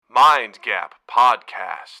Mind Gap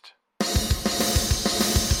Podcast.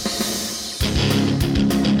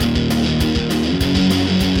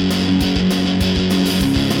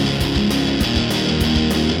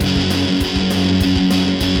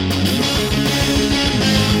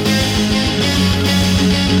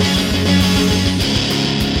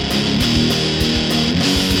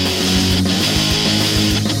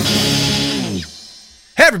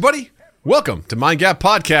 Hey everybody, welcome to Mind Gap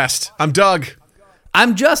Podcast. I'm Doug.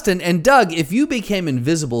 I'm Justin, and Doug, if you became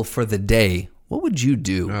invisible for the day, what would you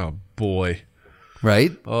do? Oh boy.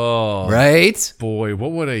 Right? Oh. Right? Boy,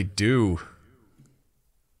 what would I do?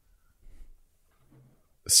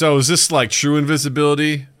 So is this like true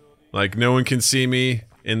invisibility? Like no one can see me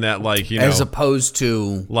in that, like, you know, As opposed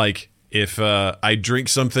to... like if I drink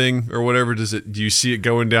something or whatever, do you see it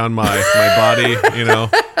going down my body, you know?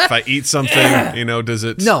 If I eat something, you know, does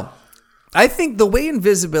it... No. I think the way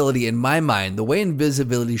invisibility, in my mind, the way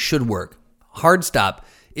invisibility should work, hard stop,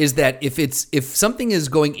 is that if something is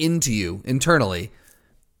going into you internally,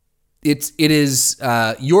 it is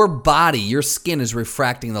your body, your skin is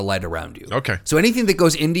refracting the light around you. Okay. So anything that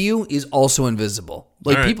goes into you is also invisible.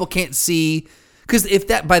 Like, all right. People can't see, because if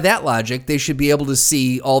that, by that logic, they should be able to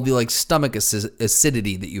see all the like stomach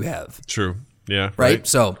acidity that you have. True. Yeah. Right?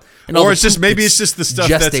 So, and all or the it's just, poop maybe that's it's just the stuff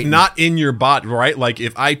that's gestating. not in your body, right? Like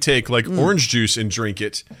if I take like orange juice and drink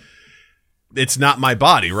it, it's not my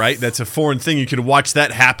body, right? That's a foreign thing. You could watch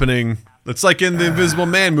that happening. It's like in the Invisible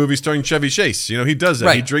Man movie starring Chevy Chase. You know, he does that.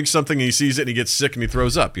 Right. He drinks something and he sees it and he gets sick and he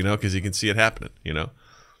throws up, you know, because he can see it happening, you know?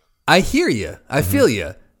 I hear you. I feel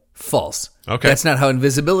you. False. Okay. That's not how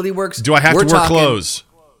invisibility works. Do I have to wear clothes?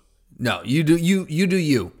 No, you do. You do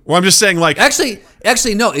you. Well, I'm just saying, like,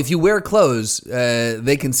 Actually, no. If you wear clothes,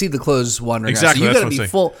 they can see the clothes wandering Exactly, out. So you that's got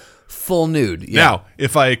to what I'm be saying. full nude. Yeah. now,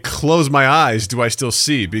 if I close my eyes, do I still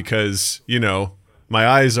see? Because, you know, my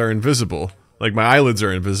eyes are invisible. Like my eyelids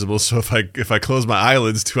are invisible. So if I close my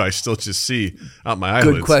eyelids, do I still just see out my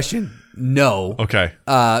eyelids? Good question. No. Okay.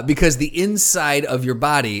 Because the inside of your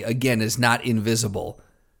body again is not invisible.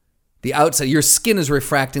 The outside, your skin is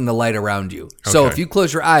refracting the light around you. So Okay. if you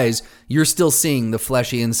close your eyes, you're still seeing the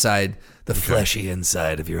fleshy inside, fleshy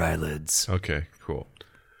inside of your eyelids. Okay, cool.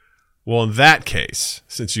 Well, in that case,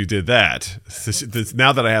 since you did that,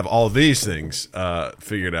 now that I have all these things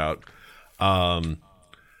figured out, I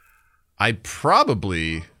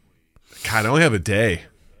probably, God, I only have a day.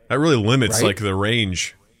 That really limits Right? like the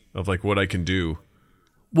range of like what I can do.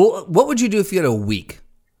 Well, what would you do if you had a week?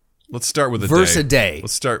 Let's start with a Versus day. a day.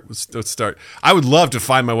 Let's start. I would love to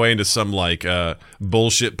find my way into some like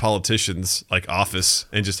bullshit politicians like office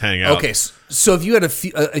and just hang out. Okay, so if you had a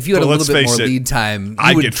But little let's bit face more it, lead time,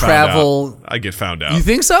 I'd you would get travel. Found out. I'd get found out. You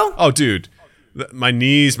think so? Oh, dude, my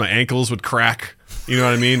knees, my ankles would crack. You know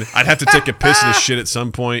what I mean? I'd have to take a piss in the shit at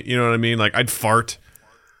some point. You know what I mean? Like I'd fart.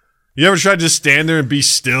 You ever try to just stand there and be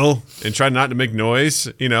still and try not to make noise?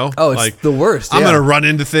 You know? Oh, it's like, the worst. I'm yeah. gonna run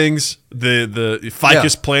into things. The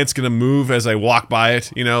ficus plant's gonna move as I walk by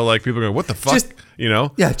it. You know, like people are going, "What the fuck?" Just- you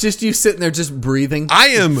know? Yeah, just you sitting there, just breathing. I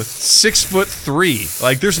am 6'3".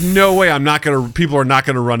 Like, there's no way people are not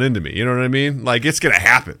gonna run into me. You know what I mean? Like, it's gonna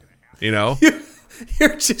happen. You know?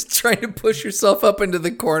 You're just trying to push yourself up into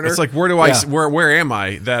the corner. It's like, where am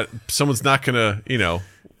I that someone's not gonna, you know,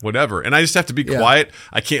 whatever. And I just have to be quiet.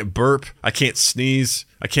 I can't burp. I can't sneeze.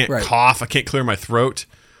 I can't cough. I can't clear my throat.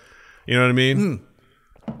 You know what I mean?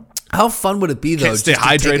 How fun would it be though? Can't stay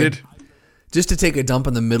just to hydrated. just to take a dump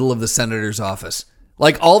in the middle of the senator's office.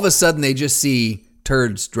 Like all of a sudden they just see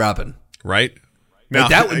turds dropping. Right? Now, Like,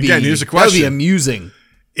 that would be again, here's a That would be question. amusing.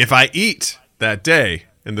 If I eat that day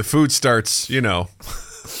and the food starts, you know,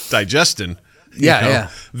 digesting, you Yeah, know, yeah.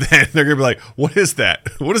 then they're gonna be like, "What is that?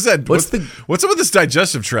 What is that? What's what's up with this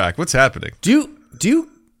digestive tract? What's happening? Do you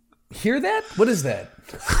hear that? What is that?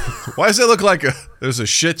 Why does it look like there's a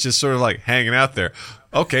shit just sort of like hanging out there?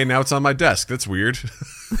 Okay, now it's on my desk. That's weird.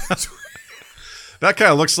 That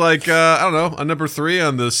kind of looks like I don't know, a number 3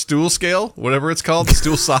 on the stool scale, whatever it's called, the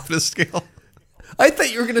stool softness scale. I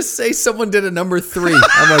thought you were gonna say someone did a number 3.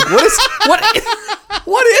 I'm like,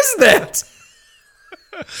 what is that?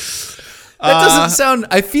 That doesn't sound.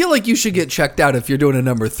 I feel like you should get checked out if you're doing a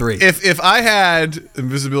number 3. If I had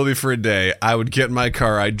invisibility for a day, I would get in my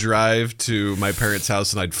car, I'd drive to my parents'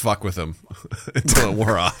 house, and I'd fuck with them until it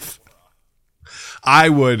wore off. I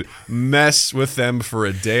would mess with them for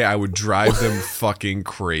a day. I would drive them fucking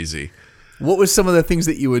crazy. What was some of the things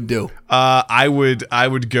that you would do? I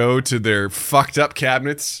would go to their fucked up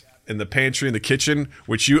cabinets in the pantry and the kitchen,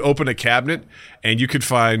 which you open a cabinet and you could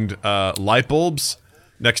find light bulbs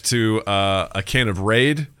next to a can of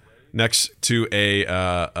Raid next to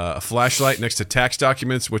a flashlight next to tax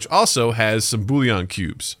documents, which also has some bouillon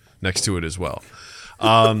cubes next to it as well.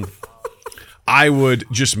 I would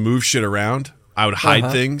just move shit around. I would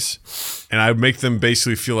hide things, and I would make them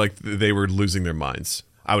basically feel like they were losing their minds.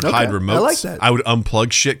 I would hide remotes. I like that. I would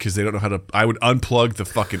unplug shit because they don't know how to. I would unplug the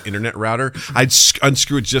fucking internet router. I'd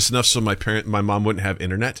unscrew it just enough so my mom wouldn't have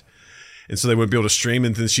internet, and so they wouldn't be able to stream.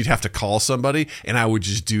 And then she'd have to call somebody, and I would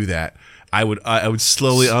just do that. I would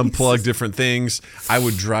slowly unplug different things. I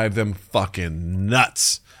would drive them fucking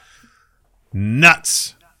nuts.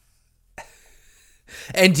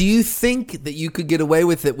 And do you think that you could get away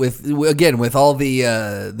with it with all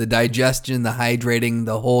the digestion, the hydrating,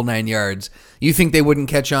 the whole 9 yards? You think they wouldn't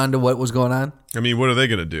catch on to what was going on? I mean, what are they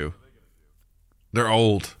going to do? They're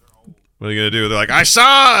old. What are they going to do? They're like, I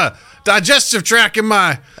saw a digestive tract in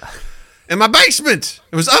my basement.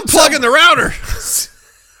 It was unplugging the router.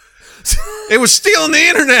 It was stealing the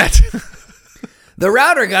internet. The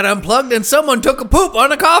router got unplugged and someone took a poop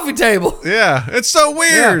on a coffee table. Yeah, it's so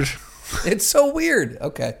weird. Yeah. It's so weird.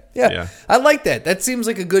 Okay. Yeah. I like that. That seems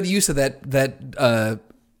like a good use of that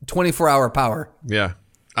 24-hour power. Yeah.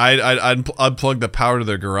 I'd unplug the power to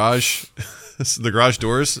their garage, the garage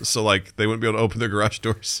doors, so like they wouldn't be able to open their garage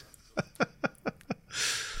doors.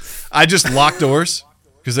 I just lock doors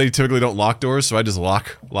because they typically don't lock doors, so I just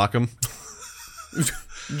lock them.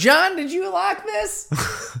 John, did you lock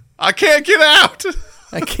this? I can't get out.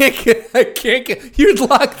 I can't get. You'd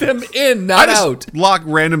lock them in, not out. Lock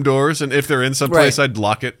random doors, and if they're in someplace, I'd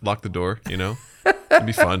lock the door. You know, it'd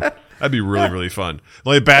be fun. That'd be really, really fun. The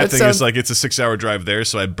only bad thing is like it's a 6-hour drive there,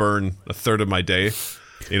 so I burn a third of my day.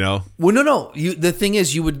 You know. Well, no. The thing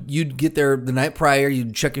is, you'd get there the night prior.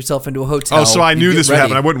 You'd check yourself into a hotel. Oh, so I knew this would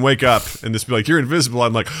happen. I wouldn't wake up and just be like, "You're invisible."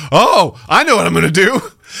 I'm like, "Oh, I know what I'm gonna do."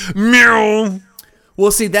 Meow. Well,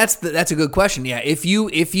 see, that's a good question. Yeah, if you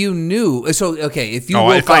knew, so okay, if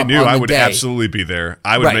you if I knew, I would absolutely be there.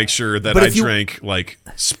 I would make sure that I drank like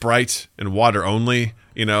Sprite and water only,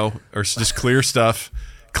 you know, or just clear stuff,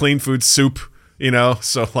 clean food, soup, you know.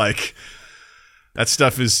 So like that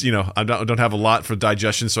stuff is, you know, I don't have a lot for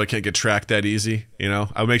digestion, so I can't get tracked that easy, you know.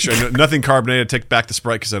 I would make sure nothing carbonated. Take back the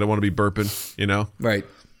Sprite because I don't want to be burping, you know. Right.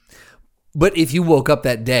 But if you woke up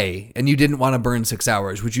that day and you didn't want to burn 6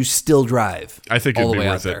 hours, would you still drive? I think it'd be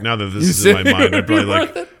worth it. Now that this is in my mind, I'd probably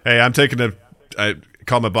like, hey, I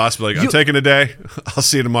call my boss, be like, I'm taking a day. I'll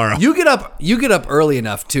see you tomorrow. You get up early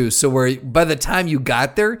enough too, so where by the time you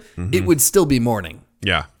got there, it would still be morning.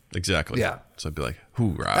 Yeah, exactly. Yeah. So I'd be like,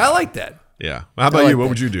 hoorah. I like that. Yeah. How about you? What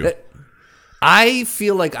would you do? I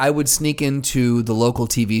feel like I would sneak into the local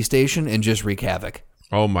TV station and just wreak havoc.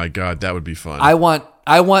 Oh my God, that would be fun.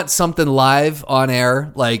 I want something live on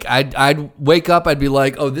air. Like I'd wake up, I'd be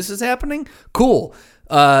like, "Oh, this is happening? Cool."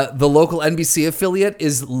 The local NBC affiliate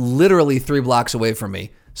is literally 3 blocks away from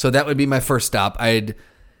me, so that would be my first stop. I'd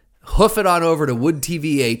hoof it on over to Wood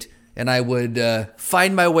TV 8, and I would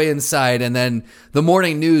find my way inside, and then the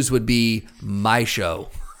morning news would be my show.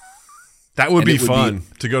 That would be fun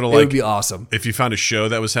to go to. Like, it would be awesome if you found a show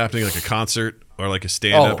that was happening, like a concert or like a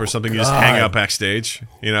stand-up or something. You just hang out backstage,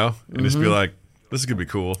 you know, and just be like, "This is gonna be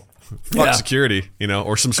cool." Fuck security, you know,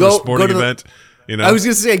 or some sort of sporting event. You know, I was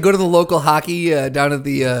gonna say go to the local hockey down at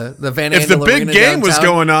the Van Andel If the big Arena game downtown. was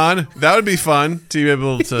going on, that would be fun to be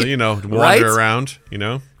able to, you know, wander around. You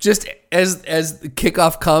know, just as the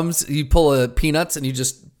kickoff comes, you pull a Peanuts and you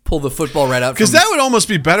just pull the football right out. Because that would almost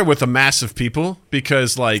be better with a mass of people.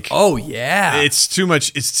 Because like, oh yeah, it's too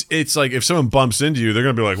much. It's like if someone bumps into you, they're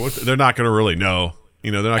gonna be like, "What?" They're not gonna really know.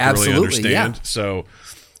 You know, they're not gonna really understand. Yeah. So.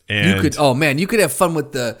 And you could have fun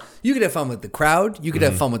with the crowd, you could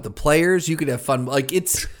have fun with the players, you could have fun like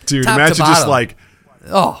it's dude, top imagine to bottom. Just like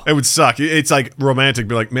it would suck. It's like romantic,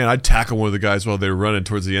 be like, man, I'd tackle one of the guys while they were running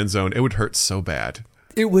towards the end zone. It would hurt so bad.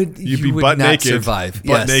 It would you'd be would butt not naked, survive.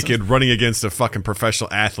 naked, running against a fucking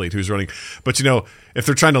professional athlete who's running. But you know, if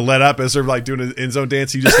they're trying to let up as they're like doing an end zone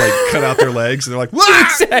dance, you just like cut out their legs and they're like, wah!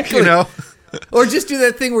 Exactly. You know. Or just do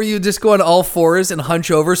that thing where you just go on all fours and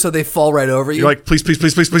hunch over so they fall right over you. You're like, please, please,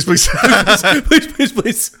 please, please, please, please.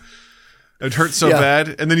 please. It hurts so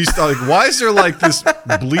bad. And then you start like, why is there like this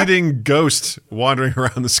bleeding ghost wandering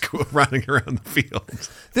around the school, running around the field?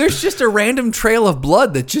 There's just a random trail of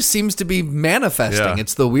blood that just seems to be manifesting. Yeah.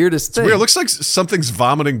 It's the weirdest thing. Weird. It looks like something's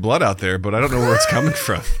vomiting blood out there, but I don't know where it's coming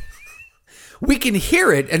from. We can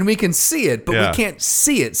hear it and we can see it, but we can't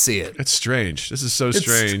see it. It's strange. This is so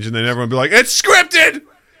strange. And then everyone will be like, it's scripted!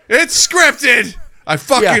 It's scripted! I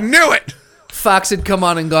fucking knew it! Fox had come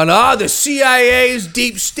on and gone, the CIA's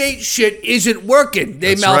deep state shit isn't working.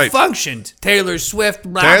 They malfunctioned. Right. Taylor Swift,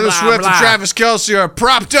 blah, Taylor blah, Swift blah. and Travis Kelce are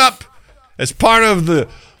propped up as part of the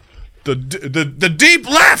the deep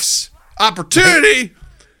left's opportunity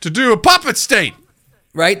to do a puppet state.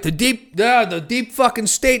 Right? The deep fucking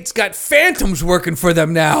state's got phantoms working for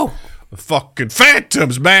them now. The fucking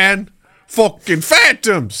phantoms, man. Fucking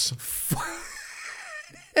phantoms.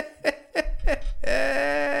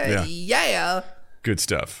 Yeah. Good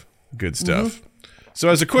stuff. So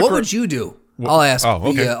as a quick... What would you do? I'll ask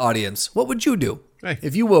okay. the audience. What would you do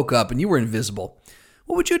if you woke up and you were invisible?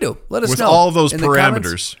 What would you do? Let us know. With all those in the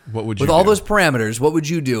parameters, comments. what would you With do? all those parameters, what would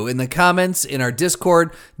you do? In the comments, in our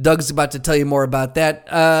Discord, Doug's about to tell you more about that.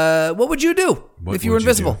 What would you do if you were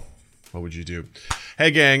invisible? What would you do?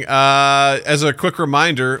 Hey, gang, as a quick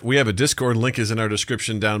reminder, we have a Discord. Link is in our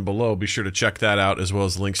description down below. Be sure to check that out, as well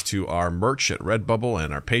as links to our merch at Redbubble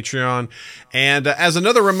and our Patreon. And as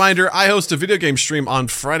another reminder, I host a video game stream on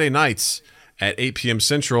Friday nights at 8 p.m.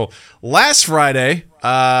 Central. Last Friday,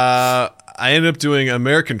 I ended up doing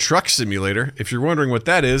American Truck Simulator. If you're wondering what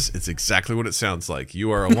that is, it's exactly what it sounds like.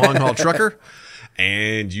 You are a long-haul trucker,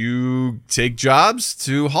 and you take jobs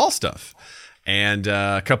to haul stuff. And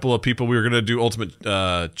a couple of people, we were going to do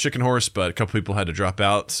Ultimate Chicken Horse, but a couple people had to drop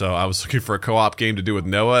out. So I was looking for a co-op game to do with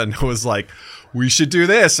Noah, and Noah's like, we should do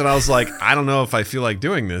this. And I was like, I don't know if I feel like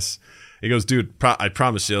doing this. He goes, dude, I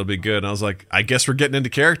promise you it'll be good. And I was like, I guess we're getting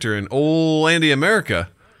into character. And old Andy America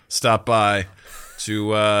stopped by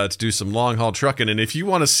to do some long-haul trucking. And if you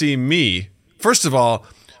want to see me, first of all,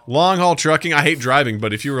 long-haul trucking, I hate driving,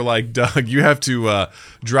 but if you were like, Doug, you have to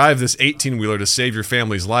drive this 18-wheeler to save your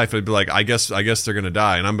family's life, I'd be like, I guess they're going to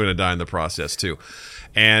die, and I'm going to die in the process too.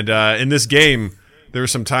 And in this game, there were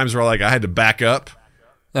some times where I had to back up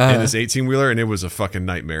in this 18-wheeler, and it was a fucking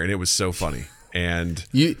nightmare, and it was so funny. And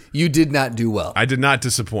you did not do well. I did not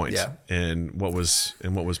disappoint in what was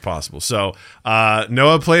possible. So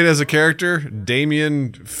Noah played as a character,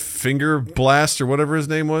 Damien Fingerblast or whatever his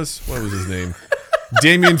name was. What was his name?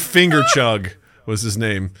 Damien Fingerchug was his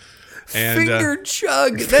name. And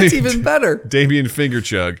Fingerchug. That's even better. Damien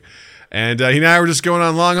Fingerchug. And he and I were just going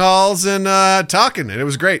on long hauls and talking, and it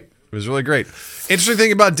was great. It was really great. Interesting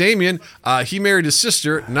thing about Damien, he married his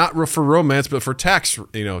sister, not for romance, but for tax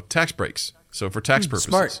breaks. So for tax purposes.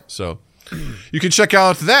 Smart. So you can check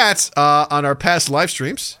out that on our past live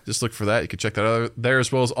streams. Just look for that. You can check that out there,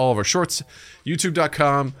 as well as all of our shorts.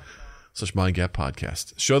 YouTube.com/MindGap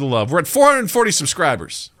Podcast. Show the love. We're at 440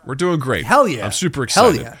 subscribers. We're doing great. Hell yeah. I'm super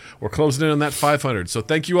excited. Hell yeah. We're closing in on that 500. So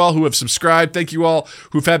thank you all who have subscribed. Thank you all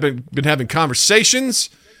who've been having conversations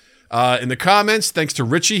in the comments. Thanks to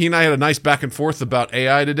Richie. He and I had a nice back and forth about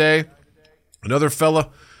AI today. Another fella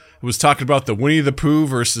who was talking about the Winnie the Pooh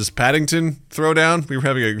versus Paddington throwdown. We were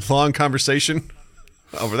having a long conversation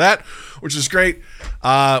over that, which is great.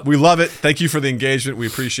 We love it. Thank you for the engagement. We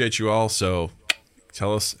appreciate you all. So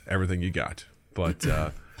tell us everything you got. But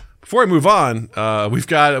before I move on, we've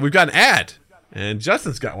got an ad, and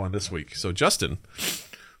Justin's got one this week. So Justin,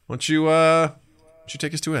 why don't you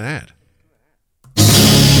take us to an ad?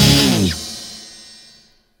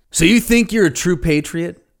 So you think you're a true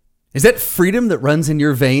patriot? Is that freedom that runs in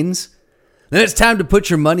your veins? Then it's time to put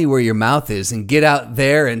your money where your mouth is and get out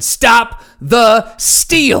there and stop the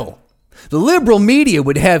steal. The liberal media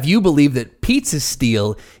would have you believe that pizza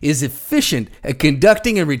steel is efficient at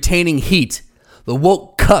conducting and retaining heat. The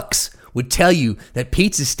woke cucks would tell you that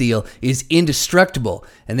pizza steel is indestructible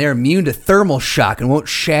and they're immune to thermal shock and won't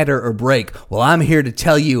shatter or break. Well, I'm here to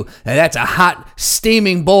tell you that that's a hot,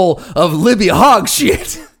 steaming bowl of Libby hog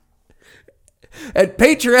shit. At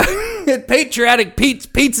Patriotic Pete's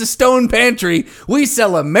Pizza Stone Pantry, we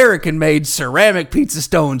sell American-made ceramic pizza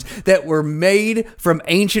stones that were made from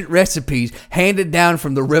ancient recipes handed down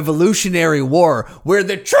from the Revolutionary War, where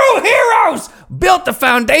the true heroes built the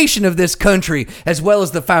foundation of this country, as well as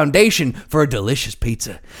the foundation for a delicious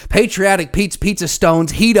pizza. Patriotic Pete's Pizza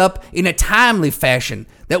Stones heat up in a timely fashion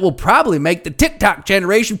that will probably make the TikTok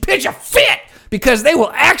generation pitch a fit, because they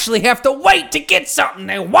will actually have to wait to get something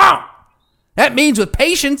they want. That means with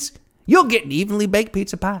patience, you'll get an evenly baked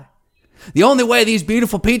pizza pie. The only way these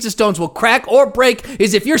beautiful pizza stones will crack or break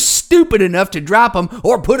is if you're stupid enough to drop them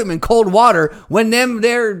or put them in cold water when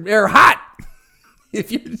they're hot.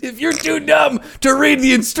 If you're too dumb to read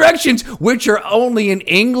the instructions, which are only in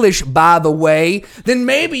English, by the way, then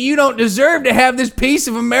maybe you don't deserve to have this piece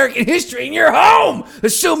of American history in your home.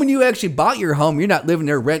 Assuming you actually bought your home, you're not living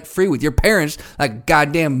there rent-free with your parents like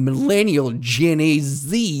goddamn millennial Gen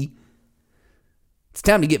Z. It's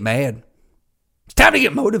time to get mad. It's time to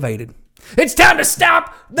get motivated. It's time to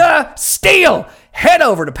stop the steal. Head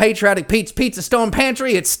over to Patriotic Pete's Pizza Stone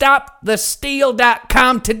Pantry at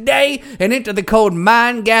stopthesteal.com today and enter the code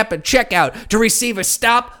MINDGAP at checkout to receive a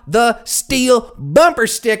Stop the Steal bumper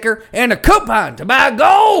sticker and a coupon to buy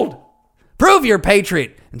gold. Prove you're a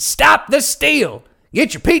patriot and stop the steal.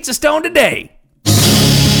 Get your pizza stone today.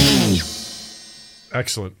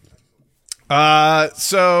 Excellent. Thank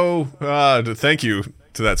you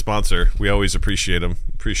to that sponsor. We always appreciate them.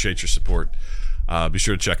 Appreciate your support. Be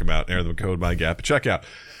sure to check them out. Enter the code MyGap at checkout.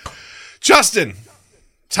 Justin,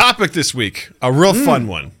 topic this week, a real fun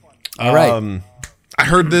one. All right. I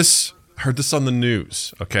heard this on the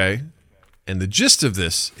news, okay? And the gist of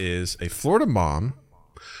this is a Florida mom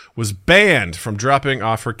was banned from dropping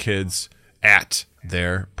off her kids at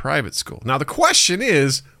their private school. Now, the question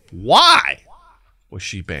is, why was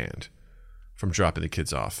she banned from dropping the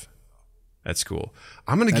kids off at school?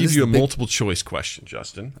 I'm going to give you a multiple choice question,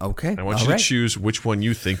 Justin. Okay. And I want you to choose which one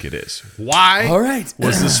you think it is. Why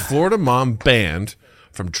was this Florida mom banned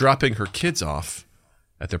from dropping her kids off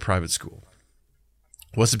at their private school?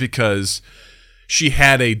 Was it because she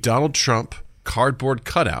had a Donald Trump cardboard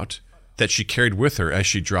cutout that she carried with her as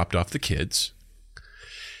she dropped off the kids?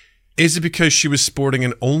 Is it because she was sporting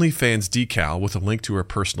an OnlyFans decal with a link to her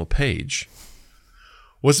personal page?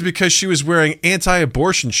 Was it because she was wearing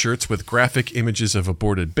anti-abortion shirts with graphic images of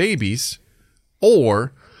aborted babies?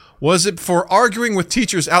 Or was it for arguing with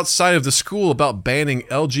teachers outside of the school about banning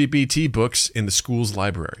LGBT books in the school's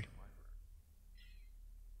library?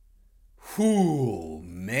 Ooh,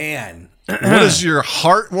 man. What does your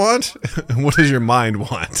heart want? And what does your mind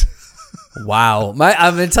want? Wow.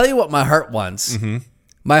 I'm going to tell you what my heart wants. Mm-hmm.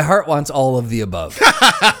 My heart wants all of the above.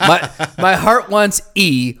 my heart wants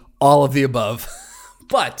all of the above.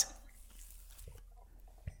 But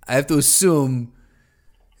I have to assume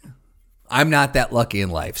I'm not that lucky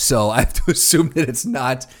in life. So I have to assume that it's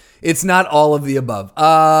not all of the above.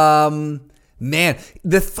 Man,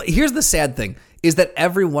 here's the sad thing. Is that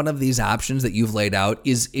every one of these options that you've laid out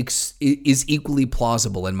is equally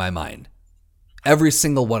plausible in my mind. Every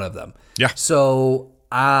single one of them. Yeah. So,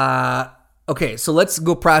 okay, so let's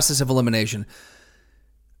go process of elimination.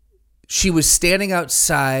 She was standing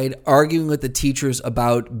outside arguing with the teachers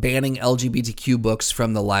about banning LGBTQ books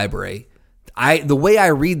from the library. The way I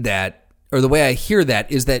read that, or the way I hear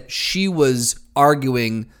that, is that she was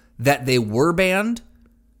arguing that they were banned,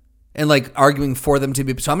 and like arguing for them to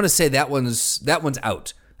be. So I'm going to say that one's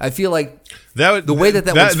out. I feel like the way that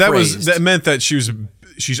was phrased, that meant that she's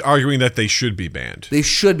arguing that they should be banned. They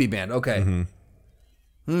should be banned. Okay.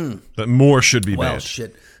 That more should be Well, banned.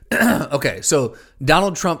 shit. Okay, so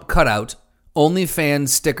Donald Trump cutout, OnlyFans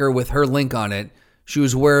sticker with her link on it. She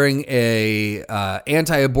was wearing a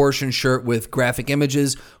anti-abortion shirt with graphic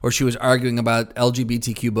images, or she was arguing about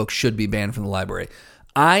LGBTQ books should be banned from the library.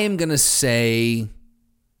 I am going to say,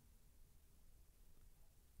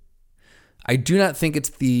 I do not think it's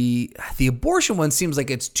the abortion one. Seems like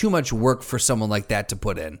it's too much work for someone like that to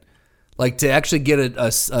put in, like to actually get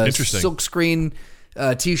a silk screen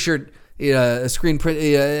T-shirt, a screen print.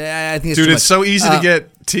 I think it's dude, too it's much. so easy to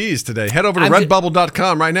get tees today. Head over to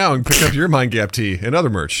redbubble.com right now and pick up your Mind Gap tee and other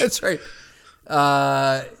merch. That's right.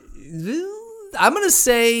 I'm gonna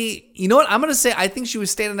say, you know what? I'm gonna say I think she was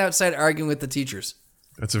standing outside arguing with the teachers.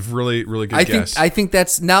 That's a really, really good guess. I think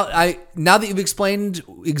that's now that you've explained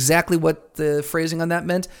exactly what the phrasing on that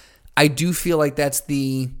meant, I do feel like that's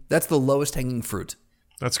the lowest hanging fruit.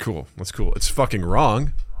 That's cool. It's fucking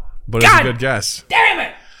wrong, but it's a good guess. Damn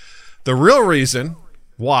it! The real reason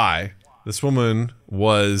why this woman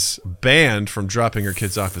was banned from dropping her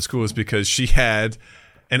kids off at school is because she had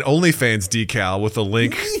an OnlyFans decal with a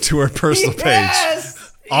link to her personal page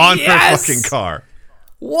on her fucking car.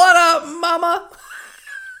 What up, mama?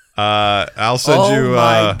 I'll send you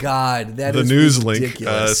my God, that the is news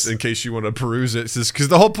ridiculous. link in case you want to peruse it. Because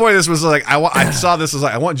the whole point of this was like, I saw this,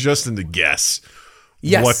 I want Justin to guess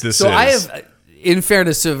what this is. I have, in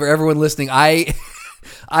fairness to everyone listening, I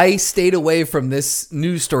stayed away from this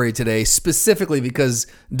news story today specifically because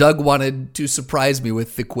Doug wanted to surprise me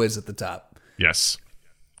with the quiz at the top. Yes.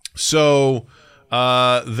 So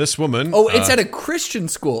this woman. Oh, it's at a Christian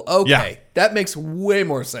school. Okay, yeah. That makes way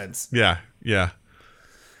more sense. Yeah.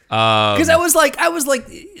 Because I was like,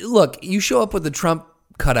 look, you show up with the Trump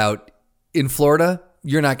cutout in Florida,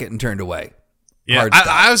 you're not getting turned away. Yeah,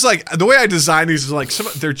 I was like, the way I designed these is like,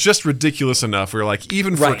 they're just ridiculous enough. We're like,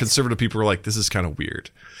 even for conservative people, we're like, this is kind of weird.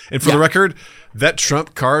 And for the record, that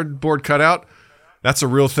Trump cardboard cutout, that's a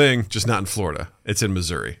real thing, just not in Florida. It's in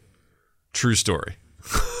Missouri. True story.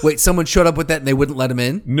 Wait, someone showed up with that and they wouldn't let him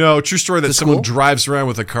in? No, true story that someone school? drives around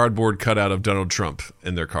with a cardboard cutout of Donald Trump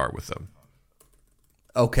in their car with them.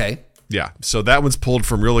 Okay. Yeah, so that one's pulled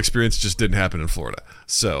from real experience, just didn't happen in Florida.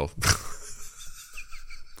 So...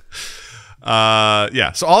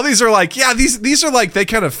 so all these are like, these are like, they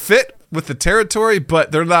kind of fit with the territory,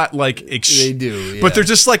 but they're not like They do, yeah. but they're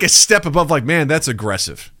just like a step above. Like, man, that's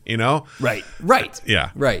aggressive, you know? Right.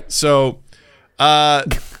 Yeah. Right. So,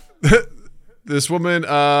 this woman,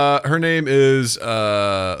 her name is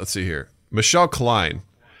let's see here, Michelle Klein,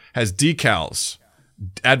 has decals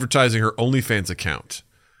advertising her OnlyFans account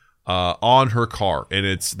on her car,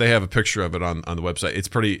 and they have a picture of it on the website.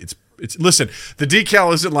 It's listen, the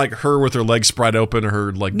decal isn't like her with her legs spread open or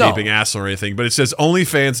her like gaping ass or anything, but it says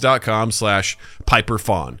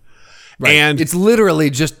onlyfans.com/PiperFawn. Right. And it's literally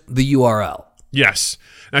just the URL. yes.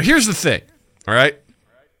 Now here's the thing, all right?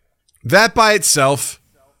 That by itself,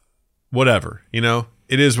 whatever, you know,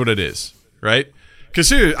 it is what it is, right? Because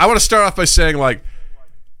here, I want to start off by saying, like,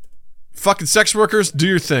 fucking sex workers, do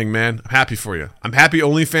your thing, man. I'm happy for you. I'm happy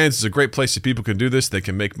OnlyFans is a great place that people can do this. They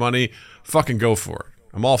can make money. Fucking go for it.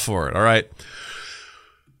 I'm all for it, all right?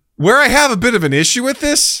 Where I have a bit of an issue with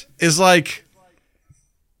this is, like,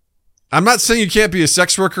 I'm not saying you can't be a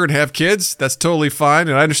sex worker and have kids. That's totally fine.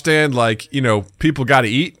 And I understand, like, you know, people got to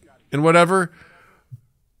eat and whatever.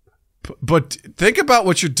 But think about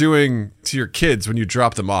what you're doing to your kids when you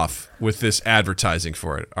drop them off with this advertising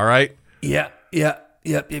for it, all right? Yep.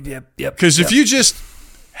 Because if you just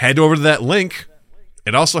head over to that link,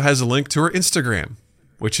 it also has a link to her Instagram,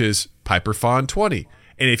 which is PiperFawn20.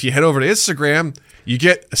 And if you head over to Instagram, you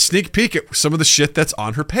get a sneak peek at some of the shit that's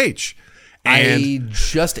on her page. And I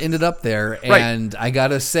just ended up there, and I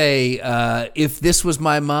gotta say, if this was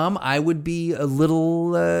my mom, I would be a little.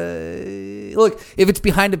 Look, if it's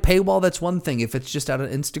behind a paywall, that's one thing. If it's just out on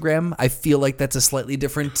Instagram, I feel like that's a slightly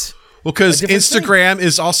different. well, because Instagram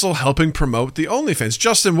is also helping promote the OnlyFans.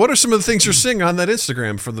 Justin, what are some of the things you're seeing on that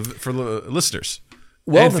Instagram for the listeners?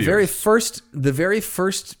 Well, and the viewers? very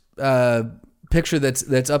first picture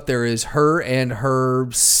that's up there is her and her,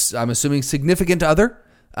 I'm assuming, significant other.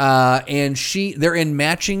 And they're in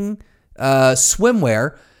matching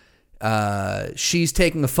swimwear. She's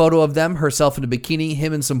taking a photo of them, herself in a bikini,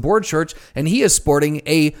 him in some board shorts, and he is sporting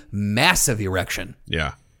a massive erection.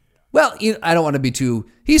 Yeah. Well, I don't want to be too.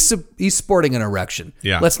 He's sporting an erection.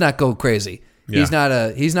 Yeah. Let's not go crazy.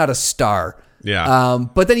 Yeah. He's not a star. Yeah.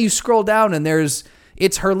 But then you scroll down and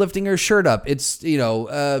it's her lifting her shirt up. It's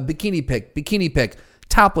bikini pic,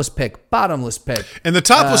 topless pic, bottomless pic. And the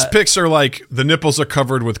topless pics are like the nipples are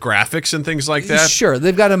covered with graphics and things like that. Sure,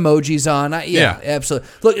 they've got emojis on. Yeah.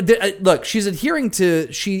 Absolutely. Look, she is adhering to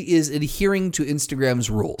Instagram's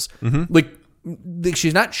rules. Mm-hmm. Like,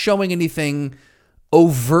 she's not showing anything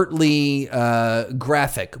overtly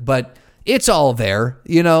graphic, but it's all there.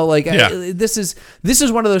 You know, like this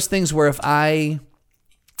is one of those things where if I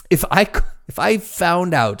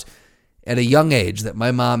found out at a young age that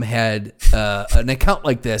my mom had an account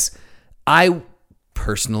like this, I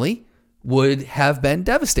personally would have been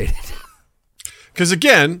devastated. Because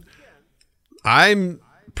again, I'm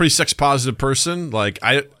a pretty sex positive person. Like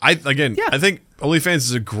I think OnlyFans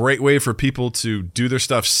is a great way for people to do their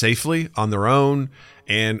stuff safely on their own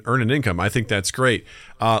and earn an income. I think that's great.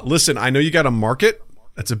 Listen, I know you got to market.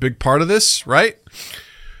 That's a big part of this, right?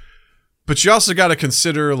 But you also got to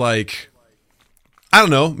consider, like, I don't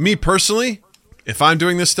know, me personally, if I'm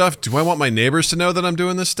doing this stuff, do I want my neighbors to know that I'm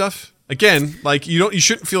doing this stuff? Again, like, you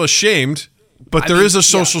shouldn't feel ashamed, but there is a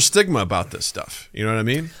social stigma about this stuff. You know what I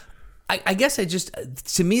mean? I guess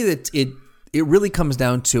to me that it really comes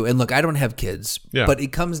down to, and look, I don't have kids, but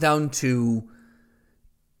it comes down to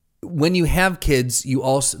when you have kids, you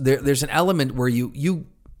also there's an element where you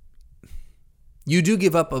do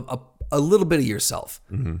give up a little bit of yourself.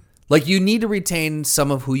 Mm-hmm. Like, you need to retain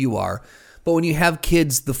some of who you are. But when you have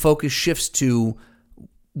kids, the focus shifts to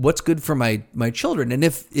what's good for my children. And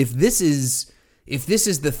if this is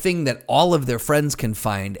the thing that all of their friends can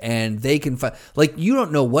find and they can find, like, you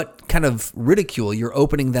don't know what kind of ridicule you're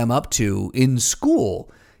opening them up to in school.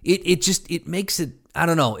 It makes it, I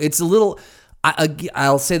don't know. It's a little,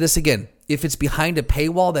 I'll say this again. If it's behind a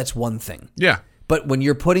paywall, that's one thing. Yeah. But when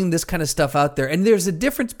you're putting this kind of stuff out there, and there's a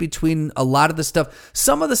difference between a lot of the stuff.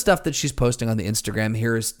 Some of the stuff that she's posting on the Instagram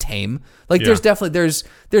here is tame. Like, there's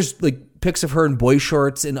like pics of her in boy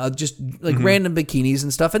shorts and just like random bikinis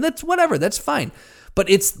and stuff, and that's whatever. That's fine. But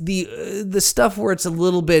it's the stuff where it's a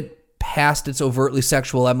little bit past its overtly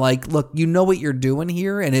sexual. I'm like, look, you know what you're doing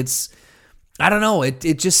here, and it's, I don't know.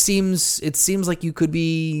 It just seems like you could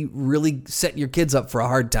be really setting your kids up for a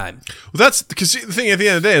hard time. Well, that's because the thing at the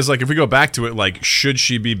end of the day is, like, if we go back to it, like, should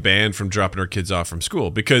she be banned from dropping her kids off from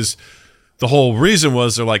school? Because the whole reason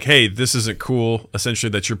was they're like, hey, this isn't cool.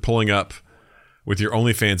 Essentially, that you're pulling up with your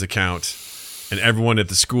OnlyFans account, and everyone at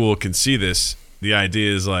the school can see this. The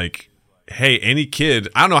idea is like, hey, any kid,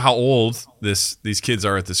 I don't know how old these kids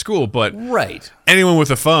are at the school, but Right. anyone with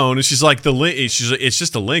a phone, and she's like, the link, it's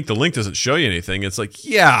just a link. The link doesn't show you anything. It's like,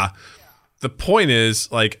 yeah. The point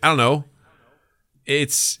is, like, I don't know. I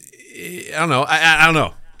don't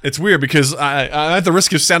know. It's weird because I at the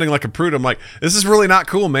risk of sounding like a prude, I'm like, this is really not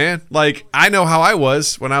cool, man. Like, I know how I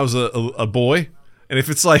was when I was a boy. And if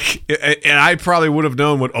it's like, and I probably would have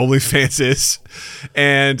known what OnlyFans is.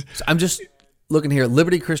 And So I'm just looking here,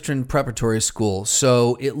 Liberty Christian Preparatory School.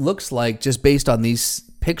 So it looks like, just based on these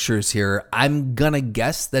pictures here, I'm going to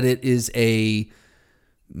guess that it is a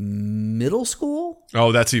middle school.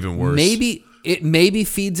 oh, that's even worse. Maybe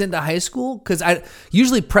feeds into high school, because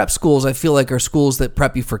usually prep schools, I feel like, are schools that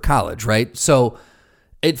prep you for college, right? So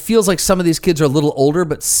it feels like some of these kids are a little older,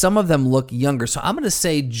 but some of them look younger. So I'm going to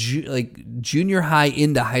say junior high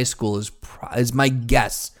into high school is my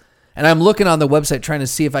guess. And I'm looking on the website trying to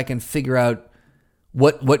see if I can figure out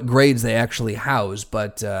what grades they actually house.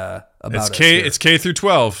 But it's K through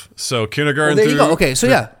 12, so kindergarten. There you through, go. Okay, so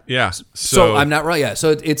yeah. So I'm not wrong. Yeah,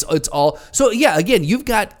 so it's all. So yeah, again, you've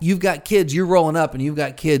got kids. You're rolling up, and you've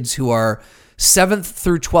got kids who are 7th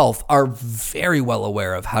through 12th are very well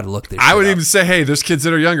aware of how to look this. I would up. even say, hey, there's kids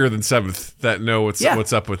that are younger than 7th that know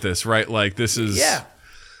what's up with this, right? Like, this is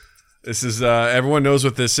everyone knows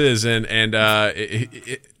what this is, and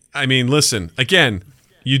I mean, listen, again,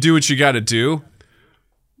 you do what you got to do.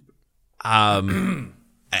 Being,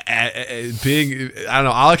 I don't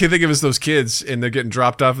know, all I can think of is those kids, and they're getting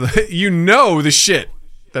dropped off. You know the shit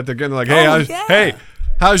that they're getting, like, hey,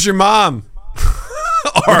 how's your mom?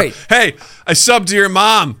 Or, right. Hey, I subbed to your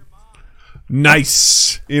mom.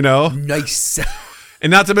 Nice, Nice.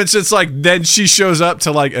 And not to mention, it's like, then she shows up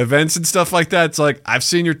to like events and stuff like that. It's like, I've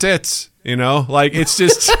seen your tits, like, it's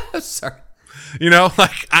just, Sorry.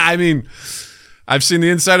 like, I mean, I've seen the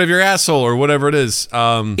inside of your asshole or whatever it is.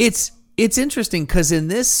 It's interesting because in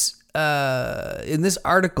this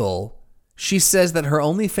article, she says that her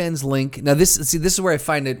OnlyFans link. Now this is where I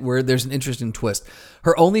find it where there's an interesting twist.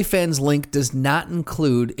 Her OnlyFans link does not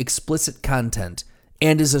include explicit content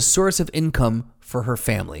and is a source of income for her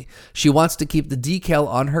family. She wants to keep the decal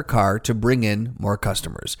on her car to bring in more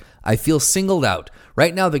customers. I feel singled out.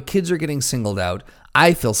 Right now the kids are getting singled out.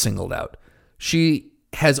 I feel singled out. She's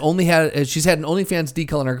had an OnlyFans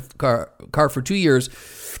decal in her car for 2 years.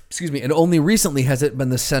 And only recently has it been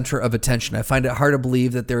the center of attention. I find it hard to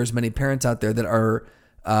believe that there is many parents out there that are.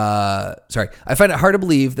 I find it hard to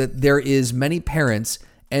believe that there is many parents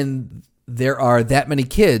and there are that many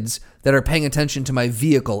kids that are paying attention to my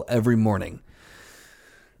vehicle every morning.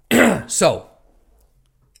 So,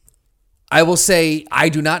 I will say I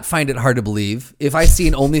do not find it hard to believe. If I see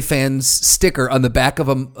an OnlyFans sticker on the back of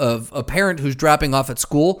a parent who's dropping off at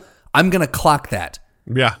school, I'm going to clock that.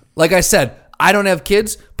 Yeah. Like I said, I don't have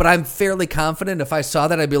kids, but I'm fairly confident if I saw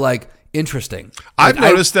that, I'd be like, interesting. I've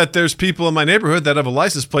noticed that there's people in my neighborhood that have a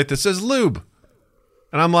license plate that says lube.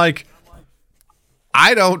 And I'm like,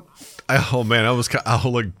 look,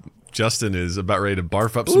 Justin is about ready to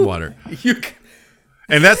barf up some water.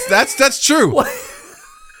 And that's true. What?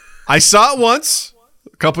 I saw it once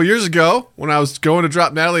a couple years ago when I was going to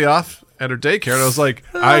drop Natalie off at her daycare, and I was like,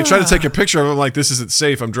 I tried to take a picture of it. I'm like, this isn't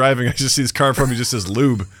safe. I'm driving. I just see this car from me just says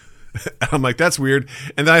lube. And I'm like, that's weird.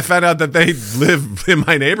 And then I found out that they live in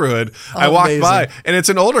my neighborhood. I walked by, and it's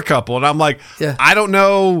an older couple, and I'm like, I don't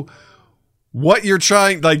know what you're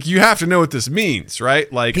trying. Like, you have to know what this means, right?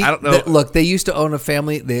 Like, I don't know. Look, they used to own a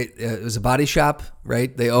family. It was a body shop,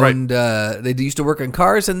 right? They owned. They used to work on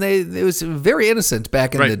cars, and it was very innocent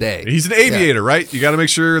back in the day. He's an aviator, right? You got to make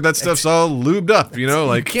sure that stuff's all lubed up.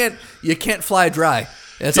 Like, you can't fly dry.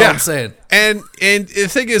 That's all I'm saying. And the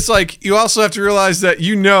thing is, like, you also have to realize that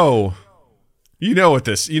you know what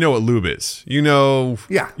lube is.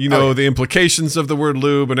 The implications of the word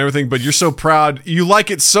lube and everything, but you're so proud. You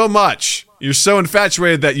like it so much. You're so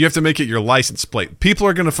infatuated that you have to make it your license plate. People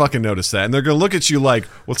are going to fucking notice that, and they're going to look at you like,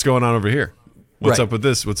 what's going on over here? What's up with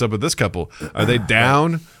this? What's up with this couple? Are they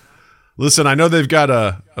down? Right. Listen, I know they've got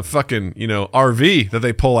a fucking, RV that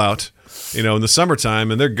they pull out, in the summertime,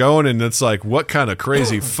 and they're going, and it's like, what kind of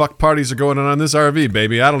crazy fuck parties are going on this RV,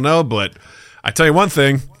 baby? I don't know, but I tell you one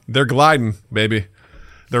thing, they're gliding, baby.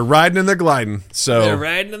 They're riding and they're gliding. So they're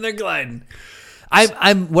riding and they're gliding.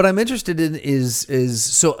 What I'm interested in is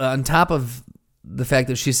so on top of the fact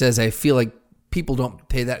that she says, I feel like people don't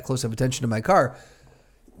pay that close of attention to my car.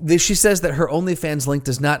 She says that her OnlyFans link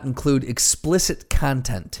does not include explicit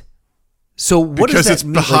content. So what does that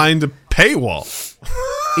mean? Because it's behind a paywall.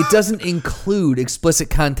 It doesn't include explicit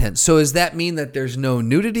content. So does that mean that there's no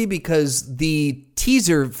nudity? Because the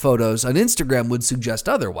teaser photos on Instagram would suggest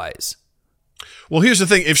otherwise. Well, here's the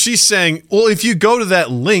thing. If she's saying, well, if you go to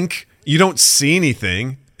that link, you don't see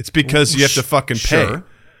anything, it's because you have to fucking pay. Sure.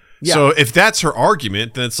 Yeah. So if that's her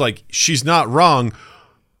argument, then it's like she's not wrong.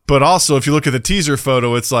 But also, if you look at the teaser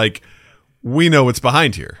photo, it's like we know what's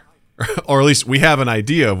behind here. Or at least we have an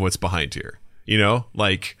idea of what's behind here. You know?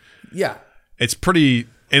 Like, yeah. It's pretty...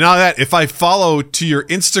 And all that, if I follow to your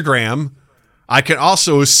Instagram, I can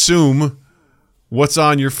also assume what's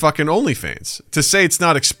on your fucking OnlyFans. To say it's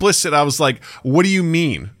not explicit, I was like, what do you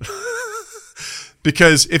mean?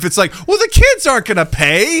 Because if it's like, well, the kids aren't going to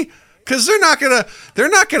pay because they're not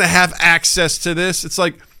going to have access to this. It's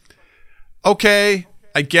like, okay,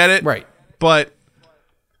 I get it. Right. But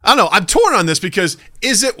I don't know. I'm torn on this because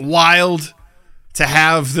is it wild to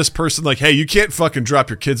have this person like, hey, you can't fucking drop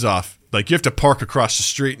your kids off. Like, you have to park across the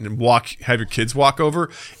street and have your kids walk over.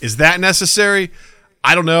 Is that necessary?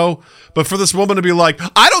 I don't know. But for this woman to be like,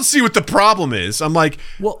 I don't see what the problem is. I'm like,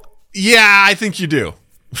 well, yeah, I think you do.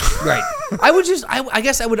 Right. I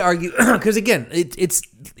guess I would argue, because again, it's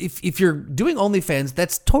if you're doing OnlyFans,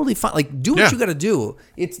 that's totally fine. Like, do what you got to do.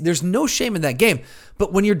 There's no shame in that game.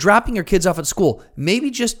 But when you're dropping your kids off at school,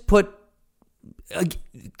 maybe just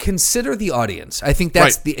consider the audience. I think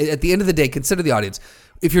that's at the end of the day, consider the audience.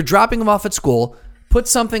 If you're dropping them off at school, put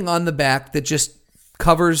something on the back that just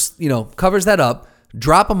covers that up,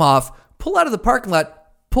 drop them off, pull out of the parking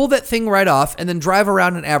lot, pull that thing right off, and then drive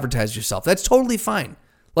around and advertise yourself. That's totally fine.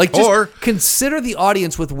 Like, just consider the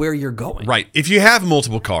audience with where you're going. Right. If you have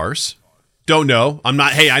multiple cars, don't know.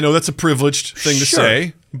 I know that's a privileged thing to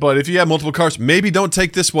say, but if you have multiple cars, maybe don't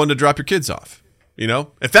take this one to drop your kids off. You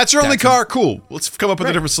know? If that's your only car, cool. Let's come up with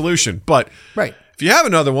a different solution. But if you have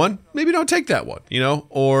another one, maybe don't take that one, you know?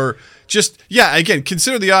 Or just, again,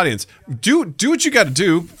 consider the audience. Do what you got to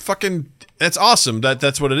do. Fucking, that's awesome.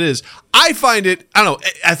 That's what it is. I find it, I don't know,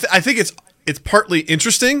 I think it's partly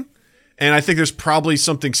interesting, and I think there's probably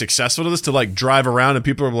something successful to this, to like drive around and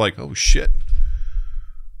people are like, oh shit,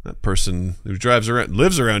 that person who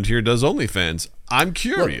lives around here does OnlyFans. I'm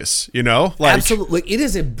curious, you know? Like, absolutely. It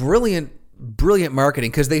is a brilliant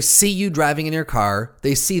marketing, because they see you driving in your car,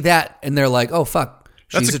 they see that, and they're like, oh fuck,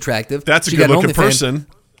 she's attractive, that's a good looking person,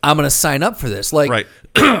 I'm gonna sign up for this, like,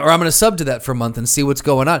 or I'm gonna sub to that for a month and see what's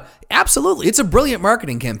going on. Absolutely, it's a brilliant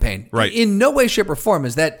marketing campaign. In no way, shape, or form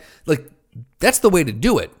is that like that's the way to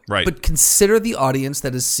do it. But consider the audience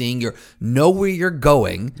that is seeing know where you're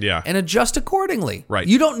going, and adjust accordingly.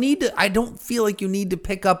 You don't need to. I don't feel like you need to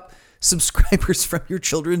pick up subscribers from your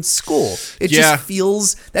children's school. It just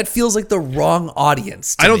feels like the wrong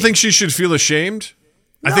audience. I don't think she should feel ashamed.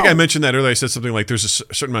 No. I think I mentioned that earlier. I said something like there's a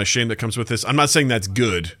certain amount of shame that comes with this. I'm not saying that's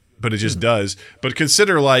good, but it just does. But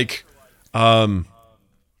consider like, like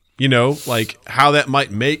how that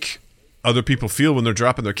might make other people feel when they're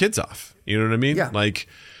dropping their kids off. You know what I mean? Yeah. Like,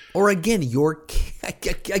 or again, I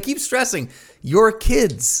keep stressing your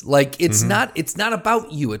kids. Like, it's not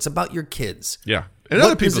about you. It's about your kids. Yeah. And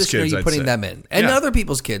other people's kids, are you putting them in? And other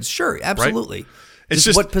people's kids, sure, absolutely. It's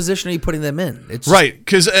just what position are you putting them in? It's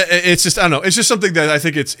because it's just, I don't know. It's just something that I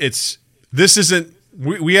think this isn't.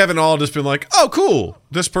 We haven't all just been like, oh, cool,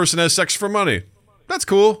 this person has sex for money. That's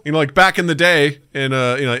cool. You know, like back in the day in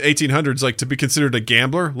 1800s, like to be considered a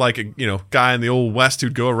gambler, like a guy in the old West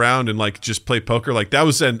who'd go around and like just play poker, like that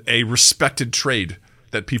was a respected trade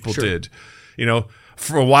that people did. You know.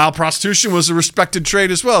 For a while, prostitution was a respected trade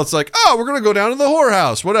as well. It's like, oh, we're going to go down to the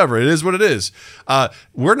whorehouse. Whatever. It is what it is.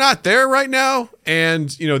 We're not there right now. And,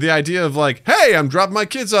 the idea of like, hey, I'm dropping my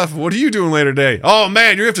kids off. What are you doing later today? Oh,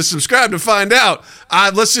 man, you have to subscribe to find out.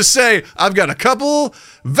 Let's just say I've got a couple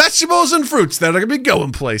vegetables and fruits that are going to be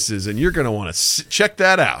going places, and you're going to want to check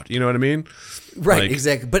that out. You know what I mean? Right, like,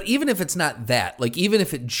 exactly. But even if it's not that, like even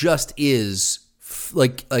if it just is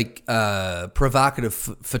provocative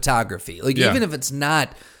photography, like even if it's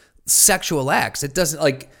not sexual acts, it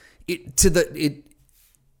doesn't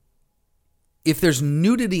if there's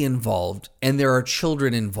nudity involved and there are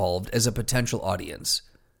children involved as a potential audience,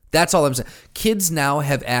 that's all I'm saying. Kids now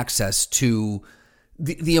have access to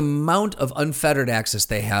the amount of unfettered access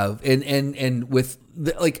they have, and with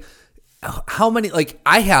how many, like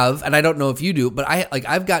I have, and I don't know if you do, but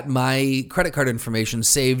I've got my credit card information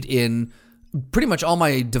saved in pretty much all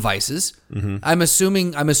my devices. I'm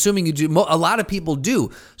assuming you do. A lot of people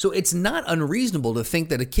do. So it's not unreasonable to think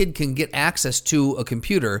that a kid can get access to a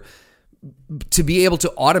computer to be able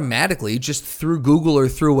to automatically, just through Google or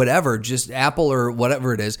through whatever, just Apple or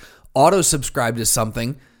whatever it is, auto subscribe to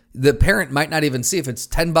something The parent might not even see. If it's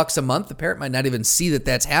 $10 a month, the parent might not even see that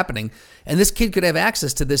that's happening. And this kid could have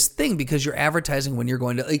access to this thing because you're advertising when you're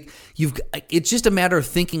going to, like, it's just a matter of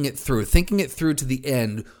thinking it through to the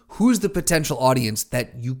end. Who's the potential audience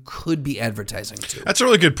that you could be advertising to? That's a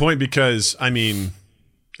really good point because, I mean,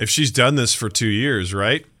 if she's done this for 2 years,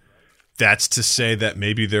 right? That's to say that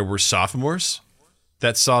maybe there were sophomores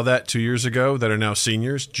that saw that 2 years ago that are now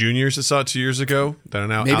seniors, juniors that saw it 2 years ago that are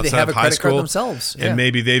now maybe outside they have of a high credit card school themselves. Yeah. and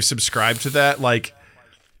maybe they've subscribed to that. Like,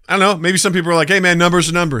 I don't know. Maybe some people are like, "Hey, man, numbers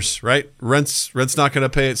are numbers, right? Rent's not going to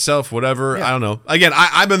pay itself. Whatever." Yeah. I don't know. Again,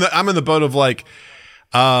 I'm in the boat of like,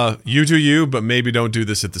 you do you, but maybe don't do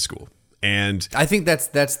this at the school. And I think that's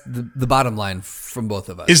the bottom line from both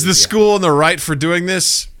of us. Is the school in the right for doing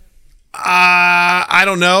this? I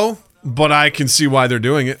don't know, but I can see why they're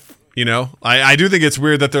doing it. You know, I do think it's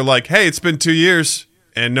weird that they're like, "Hey, it's been 2 years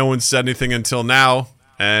and no one said anything until now."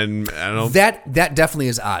 And I don't know. That definitely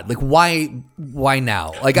is odd. Like, why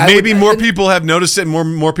now? Like, maybe more people have noticed it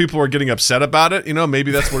and more people are getting upset about it. You know,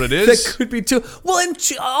 maybe that's what it is. That could be too. Well, and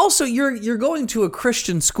also you're going to a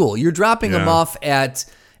Christian school. You're dropping them off at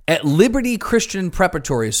Liberty Christian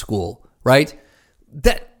Preparatory School, right?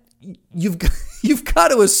 That you've got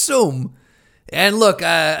to assume. And look,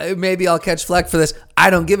 maybe I'll catch flack for this.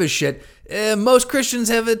 I don't give a shit. Most Christians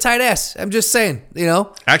have a tight ass. I'm just saying, you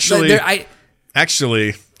know.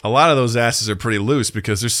 Actually, a lot of those asses are pretty loose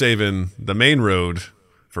because they're saving the main road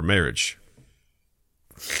for marriage.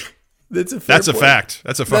 That's a fact.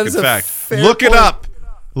 That's a fucking fact. Look it up.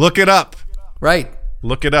 Look it up. Right.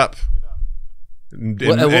 Look it up. And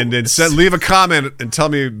leave a comment and tell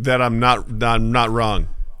me that I'm not wrong.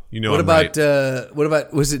 You know, what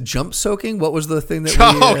about was it jump soaking? What was the thing that?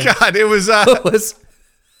 God, it was.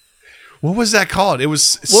 What was that called? It was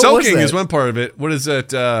soaking is one part of it. What is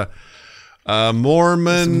that?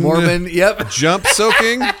 Mormon. Yep. Jump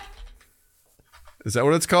soaking. Is that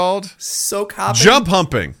what it's called? Soak hopping. Jump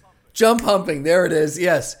humping. Jump humping. There it is.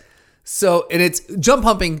 Yes. So, and it's jump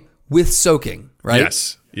humping with soaking, right?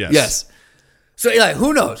 Yes. So, like,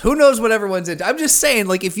 who knows? Who knows what everyone's into? I'm just saying,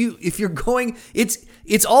 like, if you're going,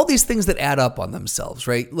 it's all these things that add up on themselves,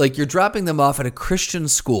 right? Like, you're dropping them off at a Christian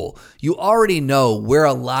school. You already know where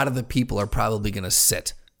a lot of the people are probably going to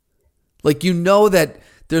sit. Like, you know that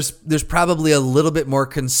there's probably a little bit more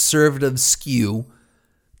conservative skew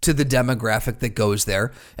to the demographic that goes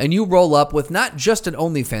there, and you roll up with not just an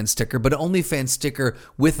OnlyFans sticker, but an OnlyFans sticker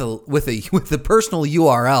with a personal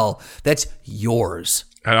URL that's yours.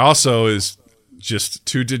 And also is just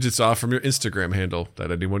 2 digits off from your Instagram handle that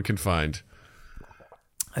anyone can find.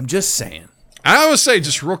 I'm just saying. I always say,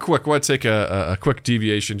 just real quick, I want to take a quick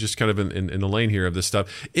deviation, just kind of in the lane here of this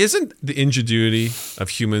stuff. Isn't the ingenuity of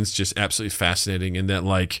humans just absolutely fascinating in that,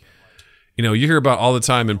 like, you know, you hear about all the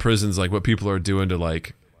time in prisons, like, what people are doing to,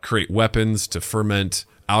 like, create weapons, to ferment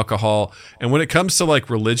alcohol. And when it comes to, like,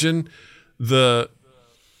 religion, the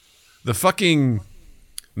fucking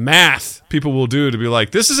math people will do to be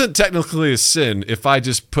like, this isn't technically a sin if I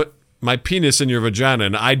just put my penis in your vagina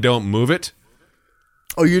and I don't move it.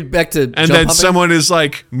 Oh, you're back to and jump then humping? Someone is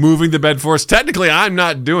like moving the bed for us. Technically, I'm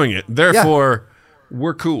not doing it. Therefore,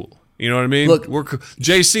 we're cool. You know what I mean? Look, we're cool.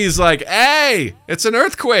 JC's like, hey, it's an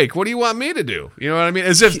earthquake. What do you want me to do? You know what I mean?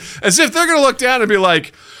 As if they're gonna look down and be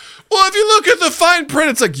like, well, if you look at the fine print,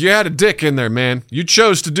 it's like, you had a dick in there, man. You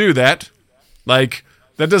chose to do that. Like,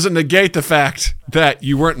 that doesn't negate the fact that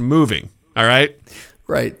you weren't moving. All right?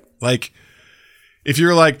 Right. Like, if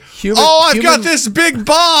you're like, I've got this big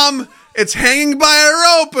bomb. It's hanging by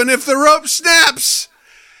a rope, and if the rope snaps,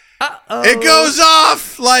 it goes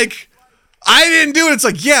off. Like, I didn't do it. It's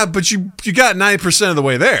like, yeah, but you got 90% of the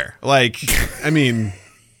way there. Like, I mean,